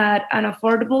people at an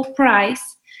affordable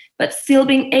price, but still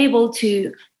being able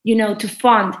to, to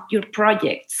fund your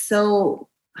project. So,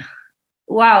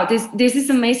 wow, this is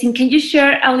amazing. Can you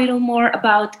share a little more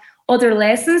about other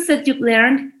lessons that you've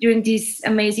learned during this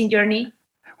amazing journey?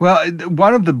 Well,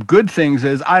 one of the good things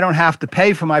is I don't have to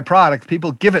pay for my product.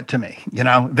 People give it to me,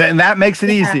 and that makes it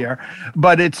easier.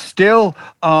 But it's still,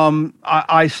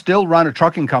 I still run a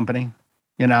trucking company.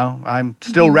 I'm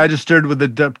still registered with the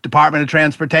Department of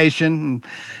Transportation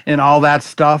and all that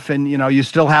stuff. And, you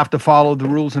still have to follow the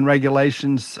rules and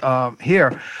regulations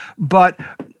here. But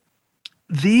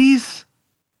these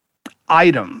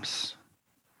items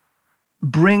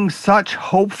bring such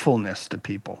hopefulness to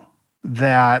people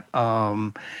that,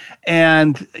 I've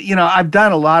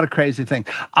done a lot of crazy things.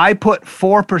 I put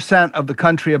 4% of the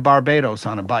country of Barbados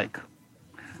on a bike.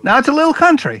 Now, it's a little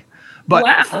country. But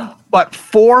wow. But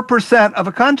 4% of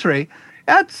a country,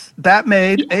 that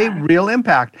made a real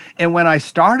impact. And when I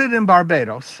started in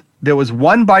Barbados, there was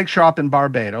one bike shop in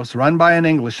Barbados run by an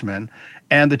Englishman,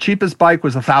 and the cheapest bike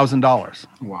was $1,000.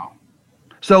 Wow.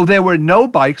 So there were no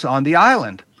bikes on the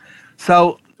island.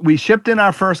 So we shipped in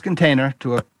our first container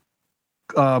to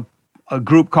a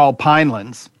group called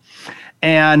Pinelands.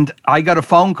 And I got a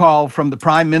phone call from the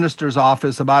Prime Minister's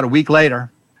office about a week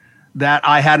later that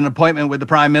I had an appointment with the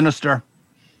Prime Minister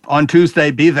on Tuesday,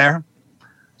 be there.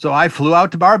 So I flew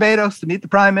out to Barbados to meet the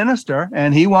Prime Minister,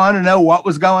 and he wanted to know what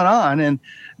was going on. And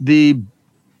the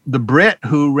Brit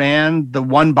who ran the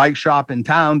one bike shop in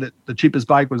town, that the cheapest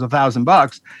bike was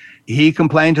 $1,000, he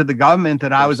complained to the government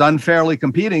that I was unfairly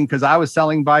competing because I was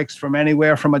selling bikes from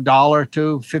anywhere from $1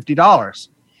 to $50.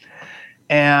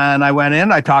 And I went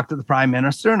in, I talked to the Prime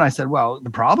Minister, and I said, well, the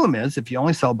problem is if you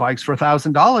only sell bikes for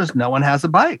 $1,000, no one has a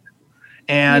bike.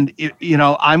 And,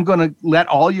 I'm going to let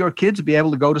all your kids be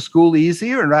able to go to school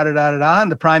easier and da-da-da-da-da.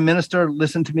 And the Prime Minister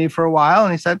listened to me for a while,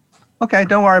 and he said, okay,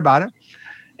 don't worry about it.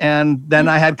 And then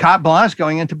I had carte blanche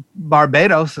going into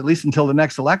Barbados, at least until the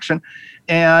next election.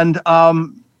 And,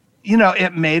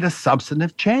 it made a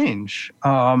substantive change.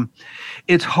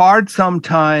 It's hard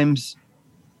sometimes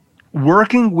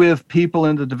working with people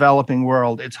in the developing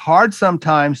world. It's hard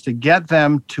sometimes to get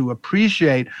them to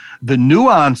appreciate the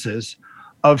nuances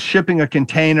of shipping a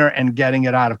container and getting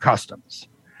it out of customs.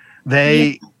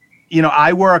 I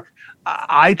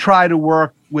try to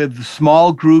work with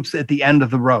small groups at the end of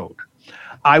the road.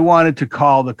 I wanted to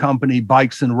call the company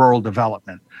Bikes in Rural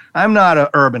Development. I'm not an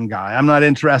urban guy. I'm not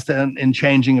interested in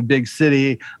changing a big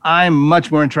city. I'm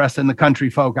much more interested in the country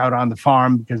folk out on the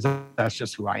farm because that's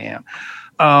just who I am.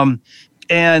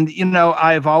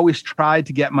 I've always tried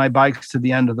to get my bikes to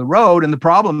the end of the road. And the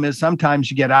problem is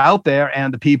sometimes you get out there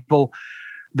and the people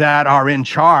that are in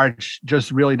charge just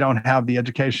really don't have the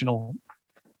educational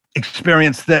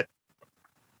experience that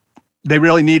they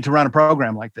really need to run a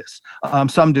program like this.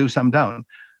 Some do, some don't.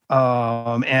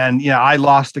 I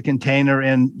lost a container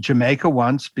in Jamaica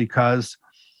once because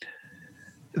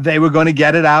they were going to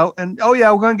get it out. And, oh, yeah,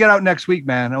 we're going to get out next week,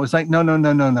 man. I was like, no.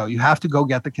 You have to go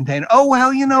get the container. Oh,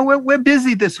 well, we're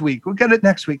busy this week. We'll get it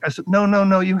next week. I said,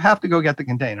 no, you have to go get the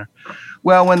container.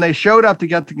 Well, when they showed up to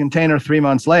get the container 3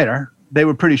 months later, they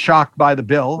were pretty shocked by the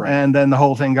bill, right. And then the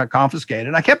whole thing got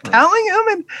confiscated. I kept telling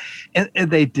them,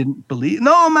 and they didn't believe.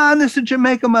 No, man, this is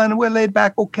Jamaica, man. We're laid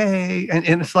back, okay. And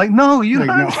it's like, no, you don't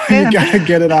understand. You got to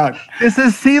get it out. This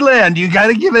is Sealand. You got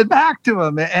to give it back to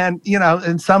them. And,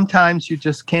 and sometimes you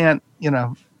just can't,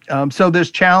 So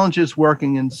there's challenges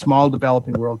working in small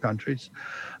developing world countries.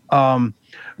 I've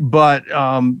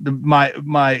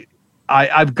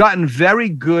gotten very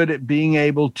good at being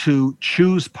able to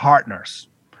choose partners.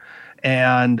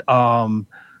 And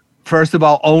first of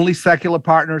all, only secular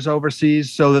partners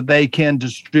overseas so that they can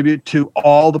distribute to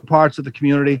all the parts of the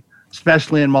community,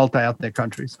 especially in multi-ethnic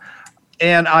countries.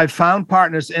 And I've found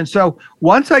partners. And so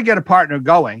once I get a partner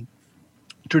going,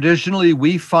 traditionally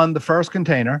we fund the first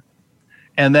container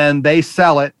and then they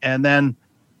sell it, and then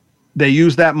they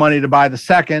use that money to buy the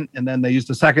second, and then they use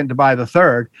the second to buy the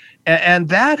third. And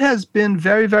that has been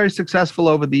very, very successful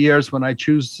over the years when I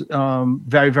choose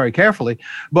very, very carefully.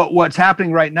 But what's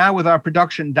happening right now with our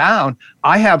production down,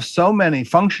 I have so many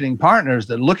functioning partners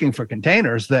that are looking for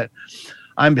containers that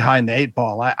I'm behind the eight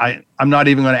ball. I'm not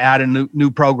even going to add a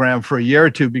new program for a year or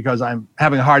two because I'm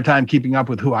having a hard time keeping up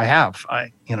with who I have.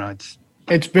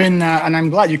 It's been, and I'm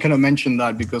glad you kind of mentioned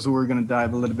that, because we're going to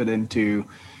dive a little bit into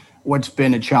what's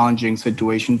been a challenging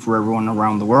situation for everyone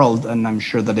around the world. And I'm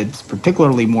sure that it's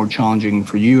particularly more challenging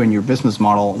for you and your business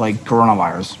model, like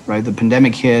coronavirus, right? The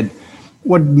pandemic hit.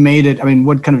 What made it,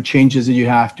 what kind of changes did you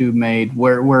have to make?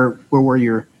 Where were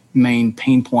your main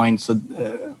pain points of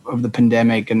the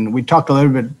pandemic? And we talked a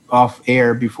little bit off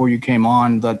air before you came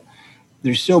on that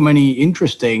there's so many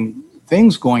interesting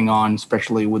things going on,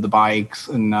 especially with the bikes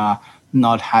and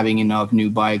not having enough new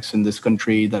bikes in this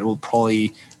country that will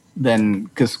probably then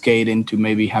cascade into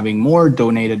maybe having more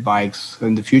donated bikes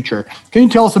in the future. Can you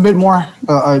tell us a bit more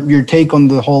your take on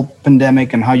the whole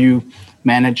pandemic and how you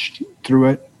managed through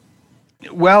it?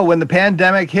 Well, when the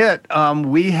pandemic hit,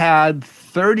 we had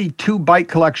 32 bike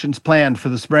collections planned for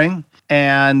the spring,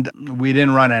 and we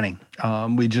didn't run any.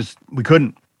 We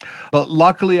couldn't. But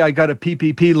luckily, I got a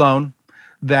PPP loan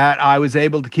that I was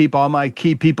able to keep all my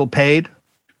key people paid,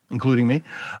 including me,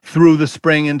 through the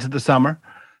spring into the summer.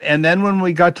 And then when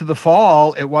we got to the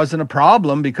fall, it wasn't a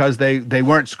problem because they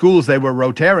weren't schools, they were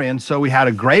Rotarians. So we had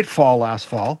a great fall last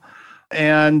fall.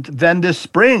 And then this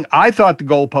spring, I thought the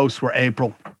goalposts were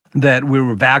April, that we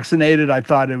were vaccinated. I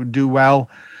thought it would do well.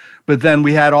 But then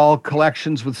we had all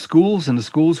collections with schools and the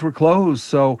schools were closed.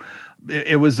 So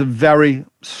it was a very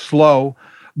slow.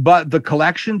 But the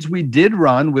collections we did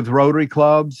run with Rotary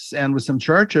clubs and with some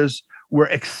churches were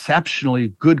exceptionally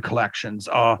good collections.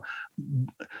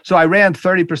 So I ran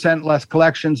 30% less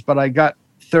collections, but I got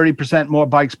 30% more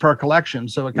bikes per collection.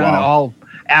 So it kind of all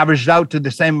averaged out to the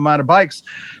same amount of bikes.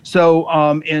 So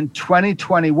in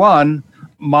 2021,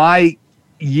 my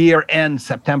year ends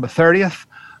September 30th.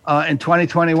 In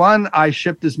 2021, I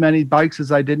shipped as many bikes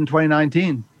as I did in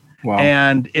 2019. Wow.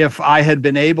 And if I had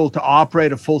been able to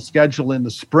operate a full schedule in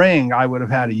the spring, I would have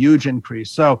had a huge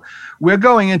increase. So we're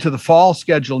going into the fall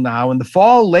schedule now. And the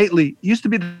fall lately used to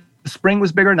be the spring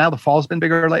was bigger. Now the fall's been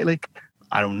bigger lately.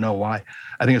 I don't know why.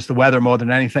 I think it's the weather more than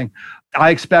anything.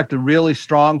 I expect a really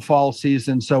strong fall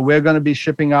season. So we're going to be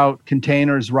shipping out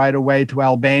containers right away to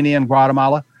Albania and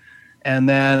Guatemala. And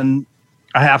then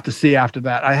I have to see after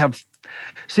that.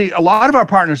 A lot of our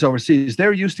partners overseas,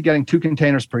 they're used to getting 2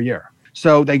 containers per year.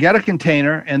 So they get a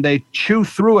container and they chew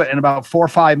through it in about 4 or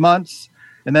 5 months.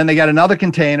 And then they get another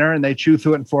container and they chew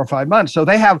through it in 4 or 5 months. So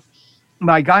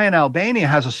my guy in Albania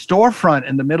has a storefront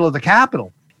in the middle of the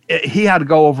capital. He had to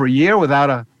go over a year without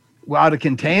a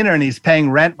container, and he's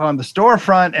paying rent on the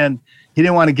storefront, and he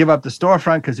didn't want to give up the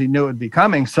storefront because he knew it would be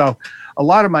coming. So a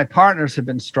lot of my partners have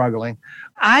been struggling.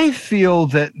 I feel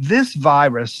that this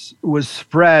virus was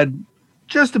spread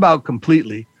just about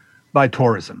completely by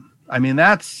tourism.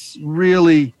 That's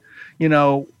really,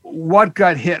 what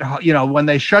got hit, when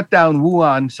they shut down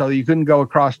Wuhan so you couldn't go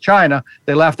across China,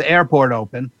 they left the airport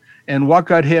open. And what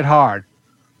got hit hard?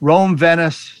 Rome,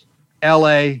 Venice,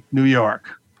 LA, New York,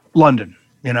 London.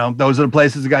 Those are the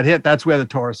places that got hit. That's where the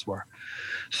tourists were.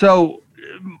 So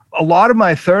a lot of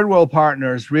my third world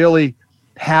partners really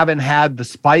haven't had the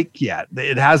spike yet.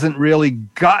 It hasn't really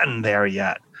gotten there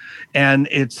yet. And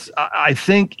I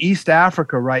think East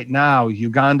Africa right now,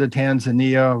 Uganda,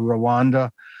 Tanzania,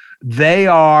 Rwanda, they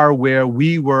are where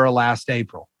we were last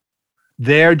April.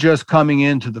 They're just coming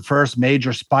into the first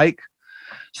major spike.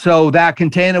 So that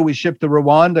container we shipped to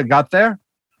Rwanda got there.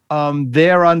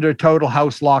 They're under total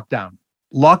house lockdown.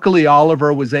 Luckily,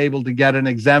 Oliver was able to get an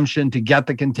exemption to get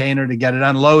the container, to get it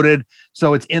unloaded.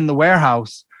 So it's in the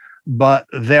warehouse, but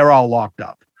they're all locked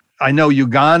up. I know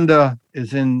Uganda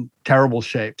is in terrible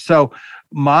shape. So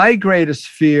my greatest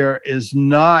fear is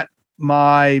not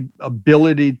my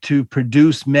ability to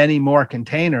produce many more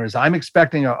containers. I'm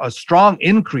expecting a strong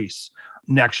increase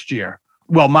next year.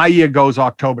 Well, my year goes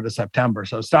October to September.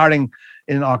 So starting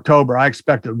in October, I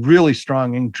expect a really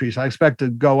strong increase. I expect to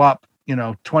go up,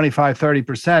 25,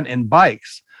 30% in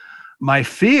bikes. My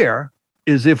fear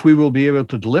is if we will be able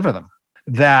to deliver them.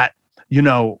 That,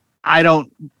 I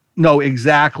don't know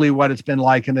exactly what it's been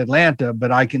like in Atlanta,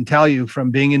 but I can tell you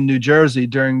from being in New Jersey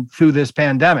through this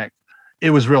pandemic,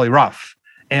 it was really rough.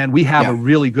 And we have a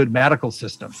really good medical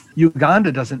system.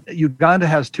 Uganda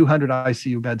has 200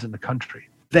 ICU beds in the country.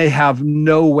 They have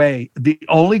no way. The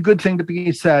only good thing to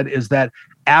be said is that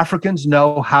Africans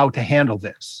know how to handle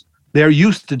this. They're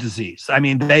used to disease. I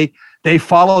mean, they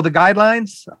follow the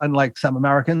guidelines, unlike some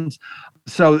Americans.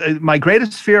 So my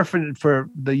greatest fear for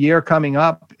the year coming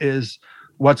up is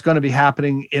what's going to be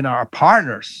happening in our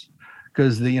partners,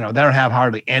 because they don't have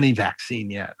hardly any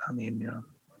vaccine yet. I mean,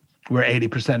 we're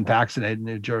 80% vaccinated in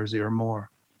New Jersey or more.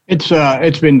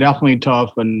 It's been definitely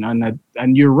tough,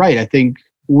 and you're right. I think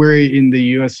we in the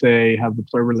USA have the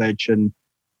privilege and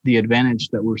the advantage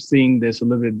that we're seeing this a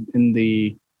little bit in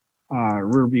the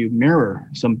rearview mirror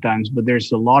sometimes, but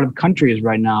there's a lot of countries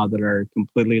right now that are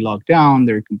completely locked down.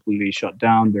 They're completely shut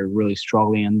down. They're really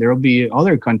struggling, and there'll be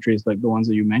other countries like the ones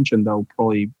that you mentioned that will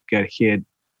probably get hit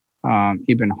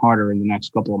even harder in the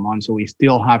next couple of months. So we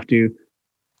still have to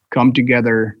come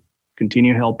together,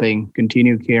 continue helping,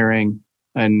 continue caring.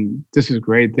 And this is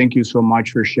great. Thank you so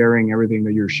much for sharing everything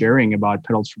that you're sharing about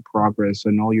Petals for Progress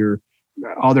and all your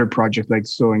other projects like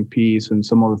Sowing Peace and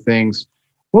some other things.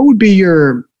 What would be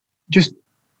just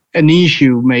an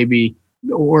issue maybe,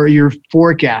 or your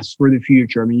forecast for the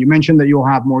future? I mean, you mentioned that you'll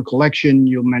have more collection.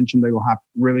 You mentioned that you'll have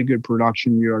really good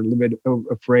production. You're a little bit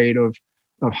afraid of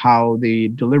how the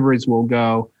deliveries will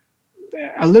go.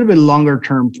 A little bit longer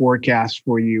term forecast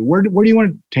for you. Where do you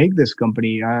want to take this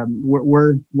company?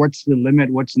 What's the limit?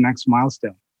 What's the next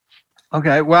milestone?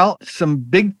 Okay, well, some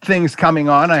big things coming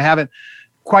on. I haven't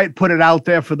quite put it out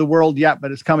there for the world yet,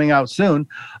 but it's coming out soon.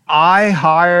 I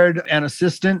hired an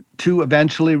assistant to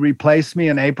eventually replace me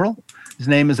in April. His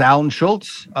name is Alan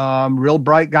Schultz, real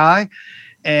bright guy.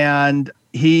 And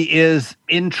he is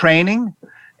in training,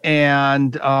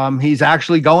 and he's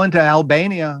actually going to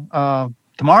Albania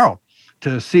tomorrow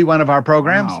to see one of our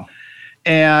programs. Wow.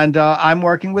 And I'm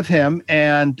working with him.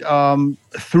 And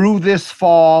through this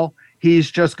fall,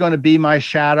 he's just going to be my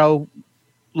shadow,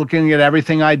 looking at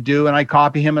everything I do, and I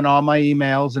copy him in all my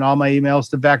emails, and all my emails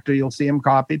to Vector, you'll see him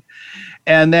copied.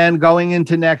 And then going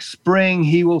into next spring,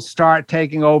 he will start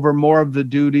taking over more of the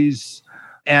duties,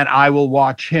 and I will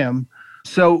watch him.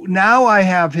 So now I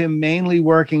have him mainly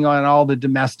working on all the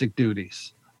domestic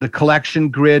duties, the collection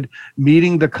grid,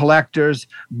 meeting the collectors,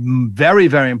 very,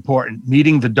 very important,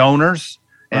 meeting the donors,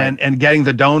 right, and getting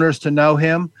the donors to know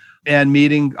him, and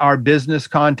meeting our business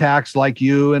contacts like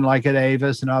you and like at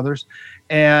Avis and others.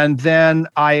 And then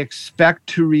I expect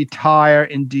to retire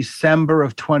in December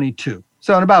of 22.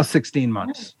 So in about 16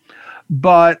 months.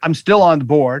 But I'm still on the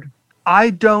board.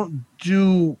 I don't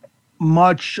do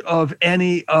much of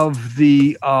any of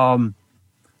the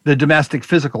domestic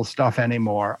physical stuff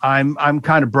anymore. I'm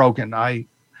kind of broken. I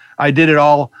did it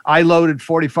all. I loaded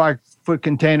 45-foot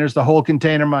containers, the whole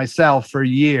container myself for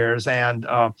years. And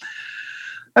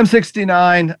I'm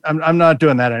 69. I'm not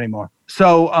doing that anymore.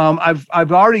 So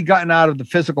I've already gotten out of the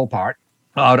physical part,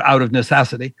 out of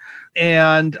necessity,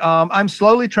 and I'm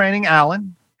slowly training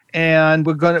Alan. And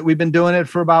we've been doing it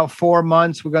for about 4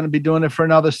 months. We're going to be doing it for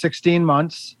another 16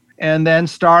 months, and then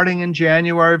starting in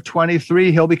January of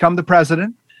 23, he'll become the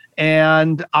president,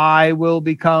 and I will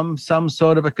become some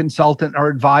sort of a consultant or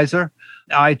advisor.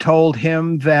 I told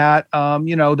him that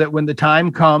that when the time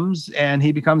comes and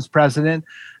he becomes president,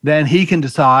 then he can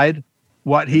decide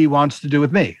what he wants to do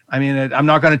with me. I mean, I'm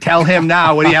not going to tell him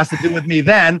now what he has to do with me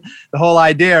then. The whole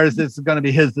idea is it's going to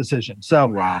be his decision. So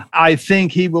wow. I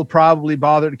think he will probably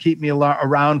bother to keep me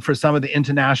around for some of the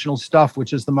international stuff,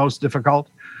 which is the most difficult.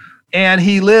 And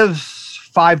he lives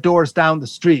 5 doors down the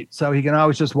street, so he can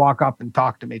always just walk up and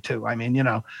talk to me too. I mean,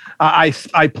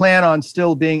 I plan on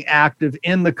still being active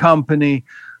in the company,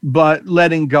 but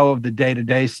letting go of the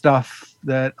day-to-day stuff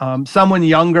that someone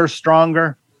younger,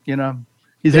 stronger,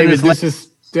 he's David,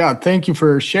 thank you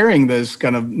for sharing this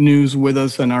kind of news with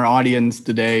us and our audience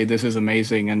today. This is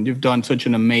amazing, and you've done such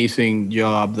an amazing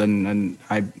job, and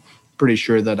I'm pretty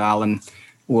sure that Alan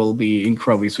will be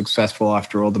incredibly successful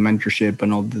after all the mentorship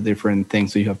and all the different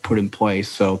things that you have put in place.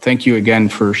 So thank you again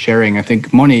for sharing. I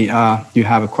think, Moni, you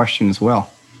have a question as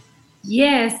well.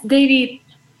 Yes, David.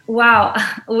 Wow,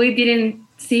 we didn't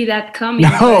see that coming.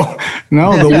 No,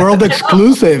 the world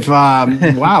exclusive.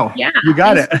 Wow. Yeah, you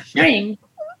got it. Sharing.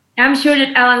 I'm sure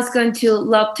that Alan's going to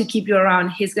love to keep you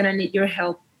around. He's going to need your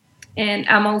help. And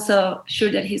I'm also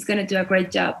sure that he's going to do a great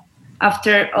job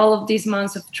after all of these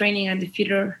months of training and the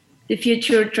future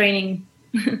training.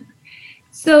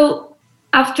 So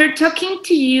after talking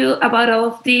to you about all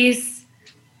of this,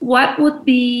 what would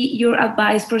be your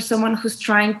advice for someone who's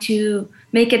trying to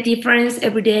make a difference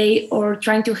every day or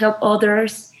trying to help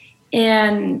others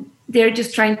and they're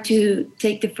just trying to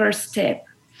take the first step?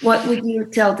 What would you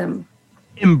tell them?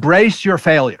 Embrace your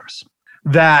failures.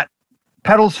 That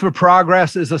Pedals for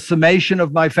Progress is a summation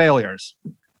of my failures.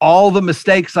 All the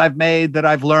mistakes I've made that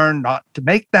I've learned not to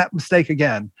make that mistake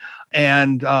again.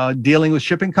 And dealing with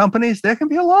shipping companies, there can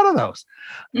be a lot of those.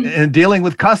 And dealing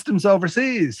with customs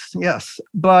overseas, yes.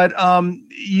 But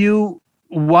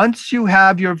once you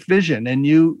have your vision and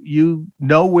you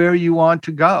know where you want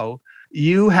to go,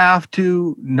 you have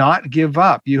to not give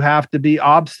up. You have to be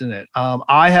obstinate.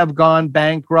 I have gone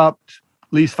bankrupt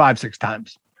at least 5-6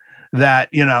 times. That,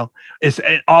 it's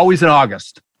always in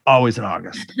August. Always in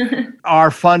August. Our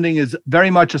funding is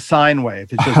very much a sine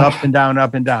wave. It's just up and down,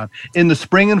 up and down. In the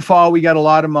spring and fall, we get a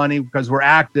lot of money because we're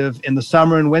active. In the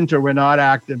summer and winter, we're not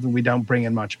active and we don't bring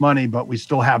in much money, but we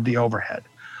still have the overhead.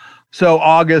 So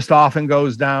August often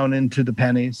goes down into the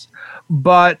pennies.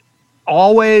 But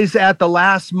always at the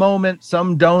last moment,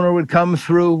 some donor would come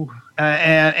through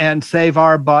and save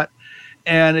our butt.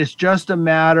 And it's just a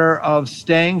matter of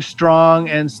staying strong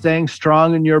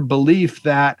in your belief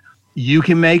that you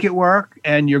can make it work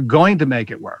and you're going to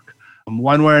make it work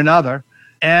one way or another.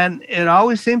 And it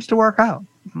always seems to work out.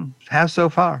 It has so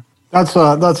far. That's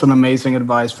an amazing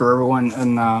advice for everyone.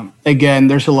 And again,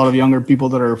 there's a lot of younger people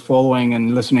that are following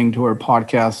and listening to our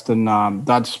podcast. And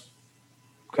that's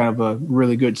kind of a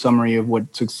really good summary of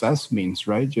what success means,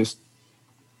 right? Just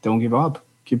don't give up.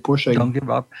 Keep pushing. Don't give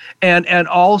up. And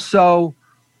also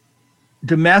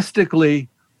domestically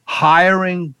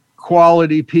hiring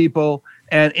quality people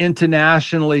and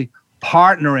internationally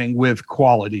partnering with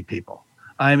quality people.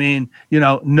 I mean,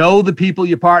 know the people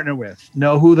you partner with,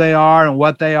 know who they are and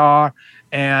what they are,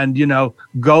 and,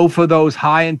 go for those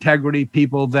high integrity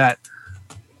people that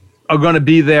are going to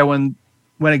be there when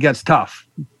it gets tough.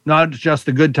 Not just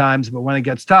the good times, but when it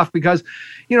gets tough, because,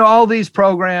 all these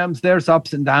programs, there's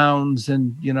ups and downs,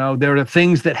 and, there are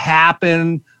things that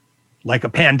happen like a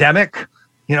pandemic.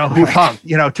 Who hung?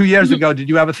 2 years ago, did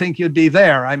you ever think you'd be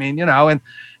there? I mean,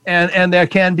 and there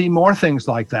can be more things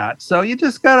like that. So you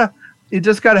just gotta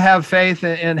have faith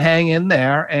and hang in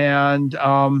there. And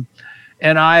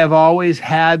I have always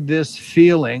had this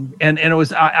feeling, and it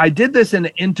was I did this in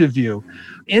an interview.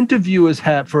 Interviewers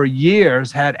for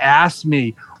years had asked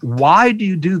me, why do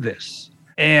you do this?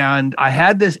 And I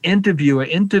had this interviewer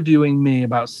interviewing me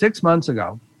about 6 months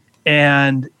ago,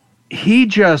 and he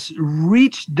just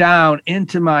reached down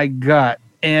into my gut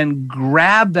and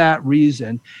grabbed that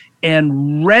reason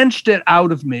and wrenched it out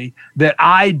of me that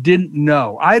I didn't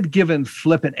know. I'd given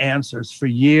flippant answers for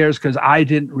years because I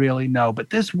didn't really know.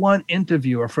 But this one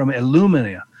interviewer from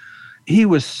Illumina, he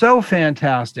was so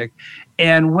fantastic.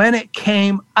 And when it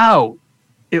came out,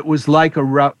 it was like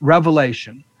a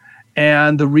revelation.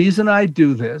 And the reason I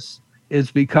do this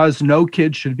is because no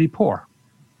kid should be poor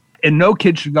and no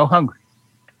kid should go hungry.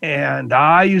 And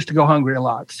I used to go hungry a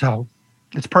lot, so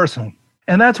it's personal.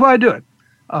 And that's why I do it.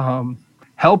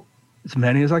 Help as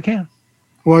many as I can.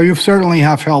 Well, you certainly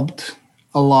have helped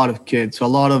a lot of kids, a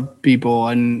lot of people,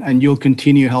 and you'll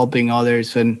continue helping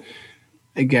others. And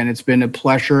again, it's been a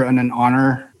pleasure and an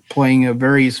honor playing a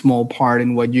very small part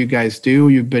in what you guys do.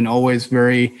 You've been always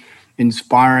very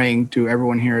inspiring to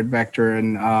everyone here at Vector.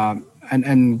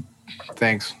 And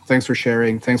thanks for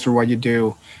sharing. Thanks for what you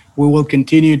do. We will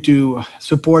continue to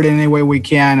support in any way we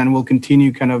can, and we'll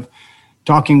continue kind of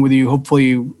talking with you,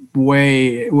 hopefully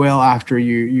way well after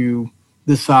you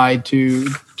decide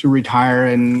to retire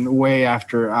and way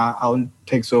after Alan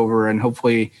takes over. And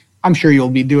hopefully, I'm sure you'll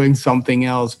be doing something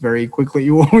else very quickly.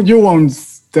 You won't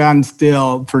stand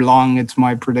still for long. It's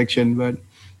my prediction, but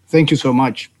thank you so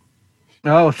much.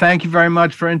 Oh, thank you very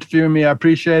much for interviewing me. I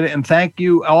appreciate it. And thank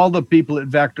you, all the people at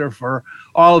Vector, for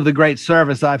all of the great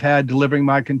service I've had delivering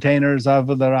my containers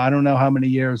over the, I don't know how many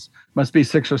years, must be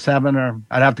 6 or 7, or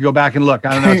I'd have to go back and look.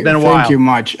 I don't know. It's been a while. Thank you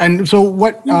much. And so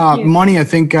what, Moni, I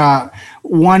think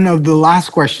one of the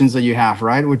last questions that you have,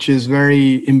 right, which is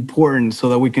very important so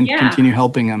that we can continue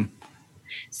helping them.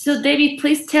 So David,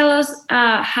 please tell us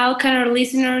how can our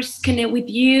listeners connect with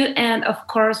you and of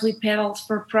course with Pedals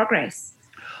for Progress?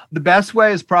 The best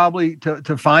way is probably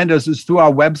to find us is through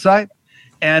our website,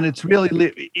 and it's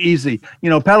really easy.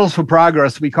 Pedals for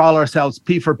Progress, we call ourselves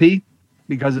P4P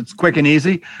because it's quick and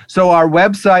easy. So our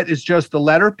website is just the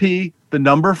letter P, the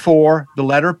number 4, the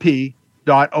letter P.org,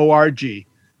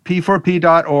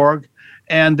 P4P.org,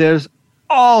 and there's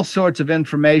all sorts of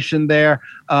information there.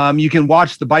 You can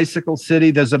watch the Bicycle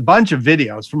City. There's a bunch of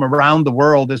videos from around the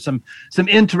world. There's some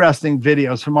interesting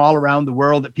videos from all around the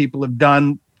world that people have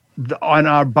done on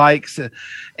our bikes.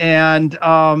 And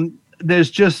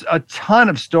there's just a ton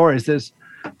of stories. There's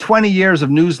 20 years of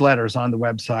newsletters on the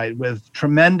website with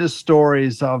tremendous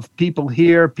stories of people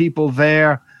here, people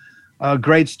there. A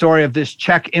great story of this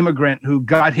Czech immigrant who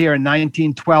got here in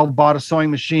 1912, bought a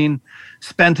sewing machine,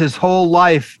 spent his whole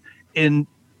life in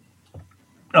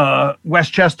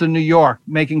Westchester, New York,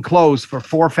 making clothes for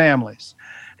 4 families.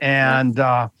 And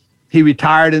he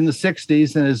retired in the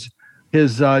 60s, and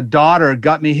his daughter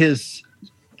got me his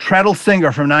treadle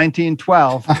singer from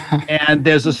 1912. And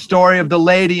there's a story of the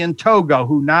lady in Togo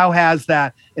who now has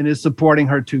that and is supporting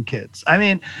her 2 kids. I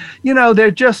mean, they're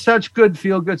just such good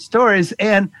feel-good stories.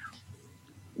 And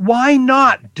why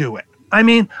not do it? I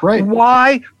mean, right.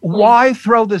 Why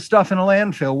throw this stuff in a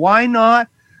landfill? Why not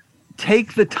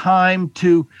take the time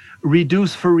to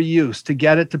reduce for reuse, to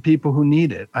get it to people who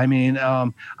need it? I mean,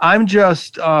 I'm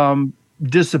just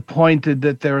disappointed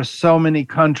that there are so many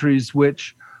countries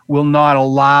which will not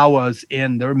allow us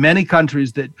in. There are many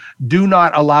countries that do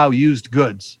not allow used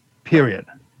goods, period.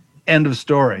 End of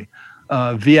story.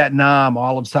 Vietnam,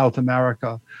 all of South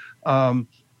America.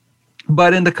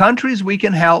 But in the countries we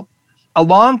can help. A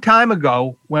long time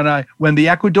ago, when the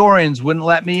Ecuadorians wouldn't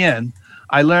let me in,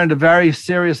 I learned a very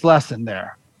serious lesson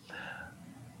there.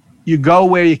 You go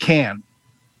where you can.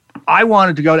 I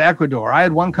wanted to go to Ecuador. I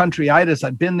had one countryitis.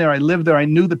 I'd been there. I lived there. I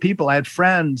knew the people. I had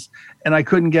friends, and I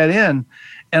couldn't get in.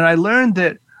 And I learned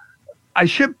that I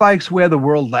ship bikes where the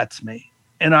world lets me.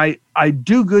 And I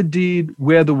do good deed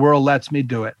where the world lets me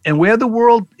do it. And where the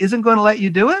world isn't going to let you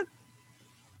do it,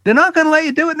 they're not going to let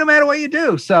you do it no matter what you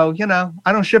do. So,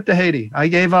 I don't ship to Haiti. I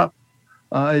gave up.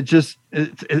 It's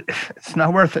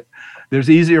not worth it. There's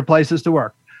easier places to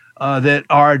work that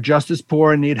are just as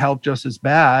poor and need help just as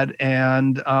bad.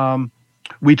 And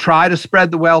we try to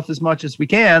spread the wealth as much as we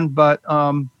can, but,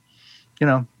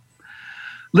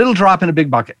 little drop in a big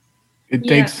bucket. It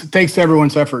takes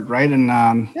everyone's effort, right?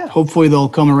 And hopefully they'll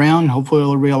come around. Hopefully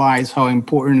they'll realize how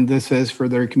important this is for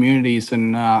their communities.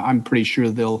 And I'm pretty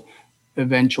sure they'll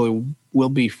eventually will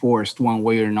be forced one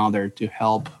way or another to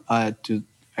help, to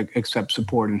accept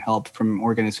support and help from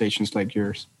organizations like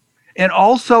yours. And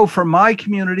also for my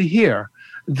community here,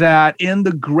 that in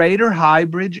the greater High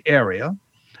Bridge area,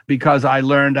 because I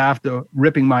learned after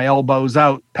ripping my elbows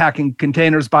out, packing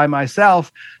containers by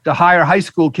myself, to hire high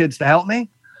school kids to help me,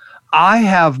 I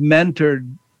have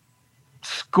mentored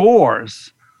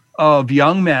scores of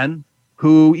young men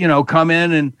who, come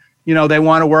in and, they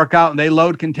want to work out and they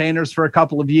load containers for a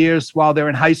couple of years while they're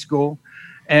in high school.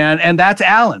 And that's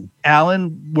Alan.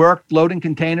 Alan worked loading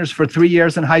containers for 3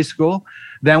 years in high school,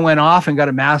 then went off and got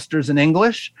a master's in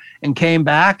English and came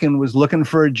back and was looking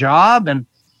for a job. And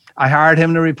I hired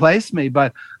him to replace me.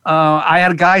 But I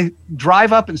had a guy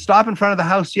drive up and stop in front of the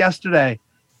house yesterday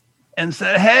and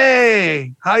said,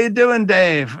 "Hey, how you doing,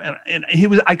 Dave?" And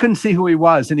I couldn't see who he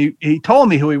was. And he told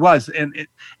me who he was.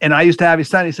 And I used to have his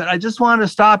son. He said, "I just wanted to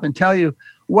stop and tell you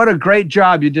what a great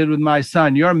job you did with my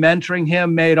son. Your mentoring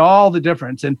him made all the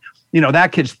difference." And,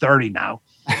 that kid's 30 now.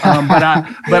 But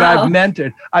I've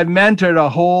mentored a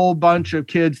whole bunch of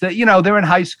kids that, they're in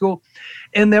high school.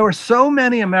 And there were so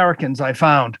many Americans I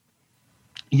found,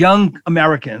 young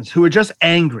Americans, who are just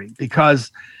angry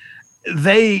because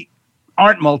they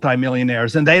aren't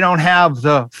multimillionaires and they don't have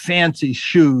the fancy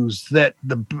shoes that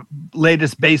the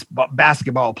latest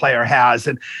basketball player has.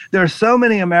 And there are so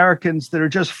many Americans that are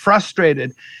just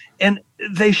frustrated, and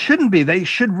they shouldn't be. They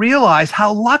should realize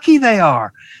how lucky they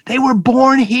are. They were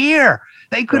born here.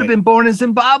 They could have been born in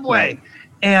Zimbabwe.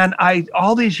 And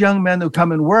all these young men who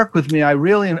come and work with me,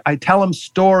 I tell them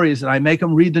stories and I make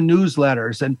them read the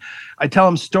newsletters and I tell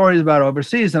them stories about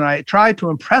overseas, and I try to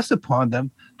impress upon them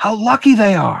how lucky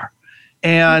they are.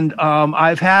 And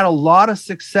I've had a lot of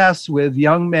success with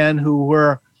young men who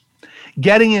were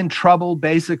getting in trouble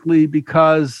basically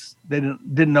because they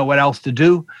didn't know what else to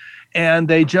do. And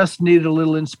they just needed a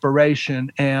little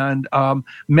inspiration. And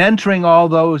mentoring all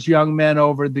those young men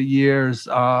over the years,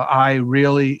 I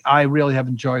really have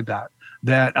enjoyed that.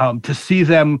 That to see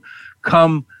them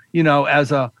come,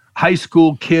 as a high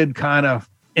school kid kind of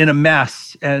in a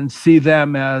mess, and see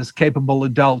them as capable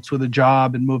adults with a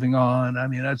job and moving on. I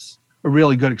mean, that's a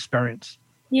really good experience.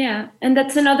 Yeah, and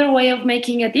that's another way of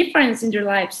making a difference in their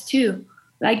lives too.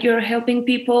 Like you're helping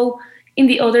people in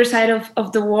the other side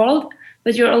of the world,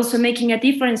 but you're also making a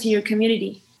difference in your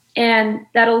community. And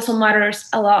that also matters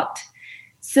a lot.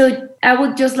 So I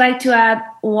would just like to add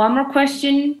one more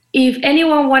question. If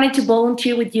anyone wanted to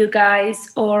volunteer with you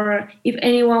guys, or if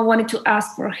anyone wanted to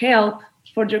ask for help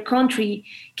for their country,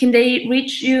 can they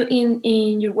reach you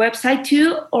in your website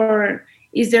too? Or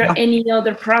is there any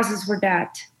other process for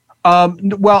that?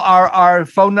 Well, our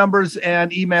phone numbers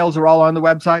and emails are all on the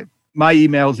website. My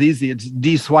email is easy. It's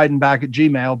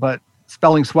dsweidenbach@gmail.com, but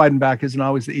spelling Swidenbach isn't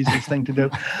always the easiest thing to do.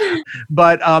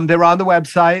 But they're on the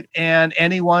website, and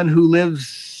anyone who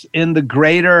lives in the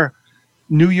greater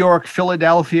New York,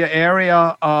 Philadelphia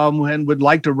area and would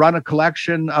like to run a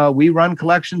collection, we run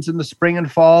collections in the spring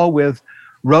and fall with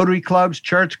Rotary clubs,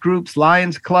 church groups,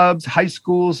 Lions clubs, high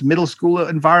schools, middle school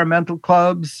environmental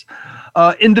clubs,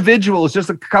 individuals, just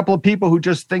a couple of people who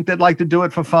just think they'd like to do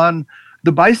it for fun.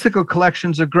 The bicycle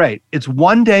collections are great. It's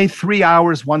 1 day, 3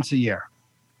 hours once a year.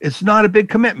 It's not a big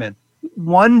commitment.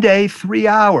 1 day, 3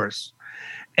 hours.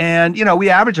 And, we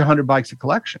average 100 bikes a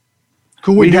collection.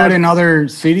 Could we do it in other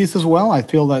cities as well? I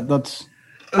feel that's,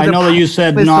 I know that you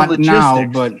said not now,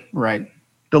 but right.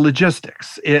 The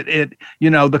logistics, the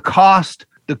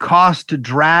cost to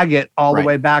drag it all the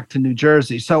way back to New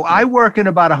Jersey. So I work in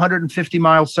about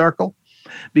 150-mile circle,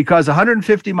 because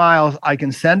 150 miles, I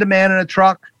can send a man in a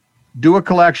truck, do a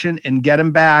collection, and get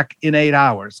him back in 8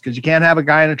 hours, because you can't have a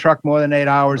guy in a truck more than 8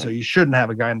 hours, or you shouldn't have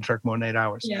a guy in a truck more than 8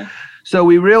 hours. Yeah. So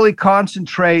we really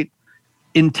concentrate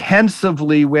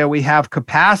intensively where we have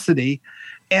capacity,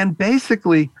 and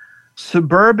basically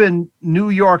suburban New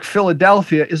York,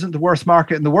 Philadelphia isn't the worst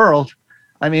market in the world.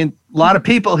 I mean, a lot of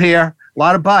people here, a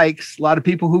lot of bikes, a lot of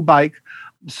people who bike.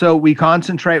 So we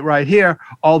concentrate right here,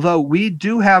 although we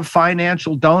do have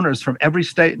financial donors from every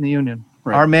state in the union.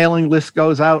 Right. Our mailing list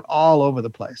goes out all over the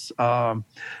place.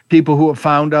 People who have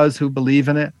found us, who believe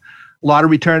in it. A lot of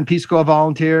returned Peace Corps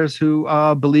volunteers who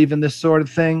believe in this sort of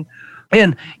thing.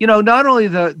 And, not only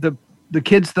the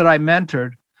kids that I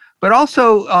mentored, but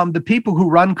also the people who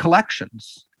run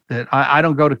collections. That I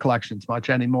don't go to collections much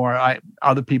anymore.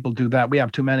 Other people do that. We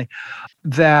have too many.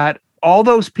 That all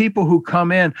those people who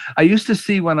come in, I used to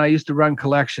see when I used to run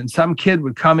collections, some kid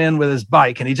would come in with his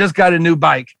bike, and he just got a new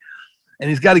bike, and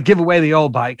he's got to give away the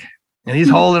old bike, and he's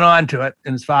holding on to it.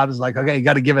 And his father's like, okay, you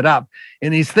got to give it up.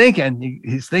 And he's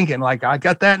thinking like, I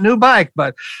got that new bike,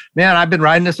 but man, I've been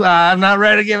riding this. I'm not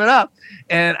ready to give it up.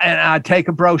 And I take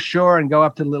a brochure and go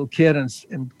up to the little kid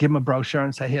and give him a brochure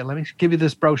and say, here, let me give you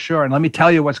this brochure and let me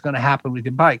tell you what's going to happen with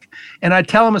your bike. And I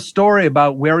tell him a story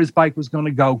about where his bike was going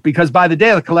to go, because by the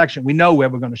day of the collection, we know where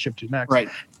we're going to ship to next. Right.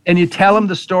 And you tell him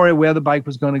the story of where the bike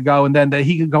was going to go, and then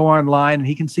he can go online and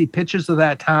he can see pictures of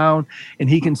that town, and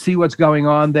he can see what's going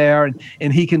on there,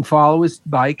 and he can follow his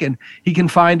bike, and he can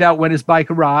find out when his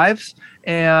bike arrives.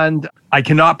 And I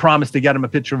cannot promise to get him a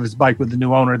picture of his bike with the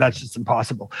new owner. That's just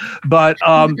impossible. But,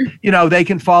 they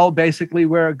can follow basically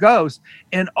where it goes.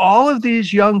 And all of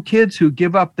these young kids who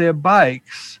give up their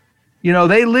bikes,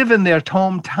 they live in their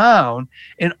hometown,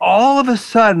 and all of a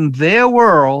sudden their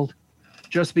world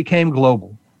just became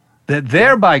global. That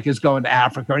their bike is going to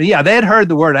Africa. And yeah, they had heard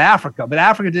the word Africa, but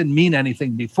Africa didn't mean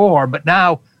anything before. But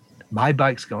now my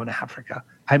bike's going to Africa.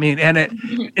 I mean, and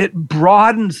it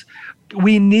broadens.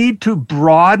 We need to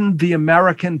broaden the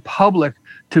American public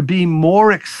to be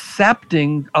more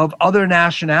accepting of other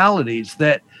nationalities,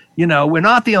 that, we're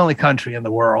not the only country in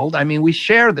the world. I mean, we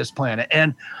share this planet,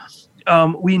 and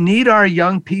we need our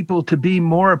young people to be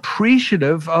more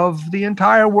appreciative of the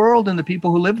entire world and the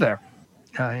people who live there.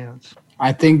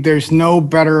 I think there's no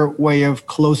better way of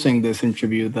closing this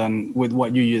interview than with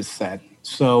what you just said.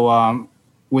 So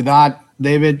with that,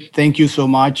 David, thank you so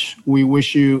much. We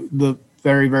wish you the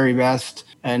very, very best.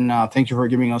 And thank you for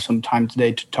giving us some time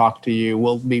today to talk to you.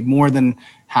 We'll be more than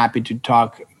happy to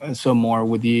talk some more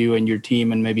with you and your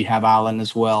team, and maybe have Alan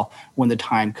as well when the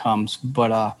time comes.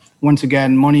 But once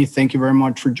again, Moni, thank you very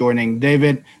much for joining.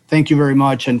 David, thank you very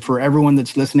much. And for everyone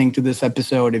that's listening to this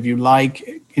episode, if you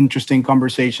like interesting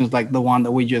conversations like the one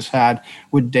that we just had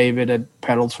with David at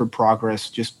Pedals for Progress,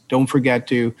 just don't forget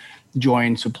to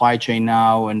join Supply Chain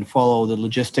Now and follow the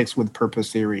Logistics with Purpose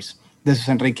series. This is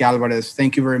Enrique Alvarez.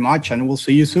 Thank you very much, and we'll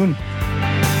see you soon.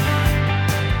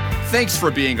 Thanks for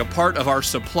being a part of our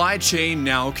Supply Chain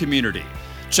Now community.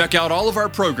 Check out all of our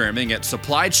programming at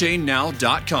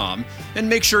supplychainnow.com, and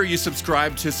make sure you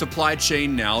subscribe to Supply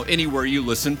Chain Now anywhere you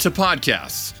listen to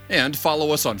podcasts. And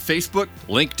follow us on Facebook,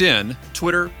 LinkedIn,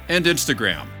 Twitter, and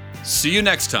Instagram. See you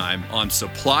next time on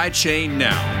Supply Chain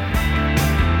Now.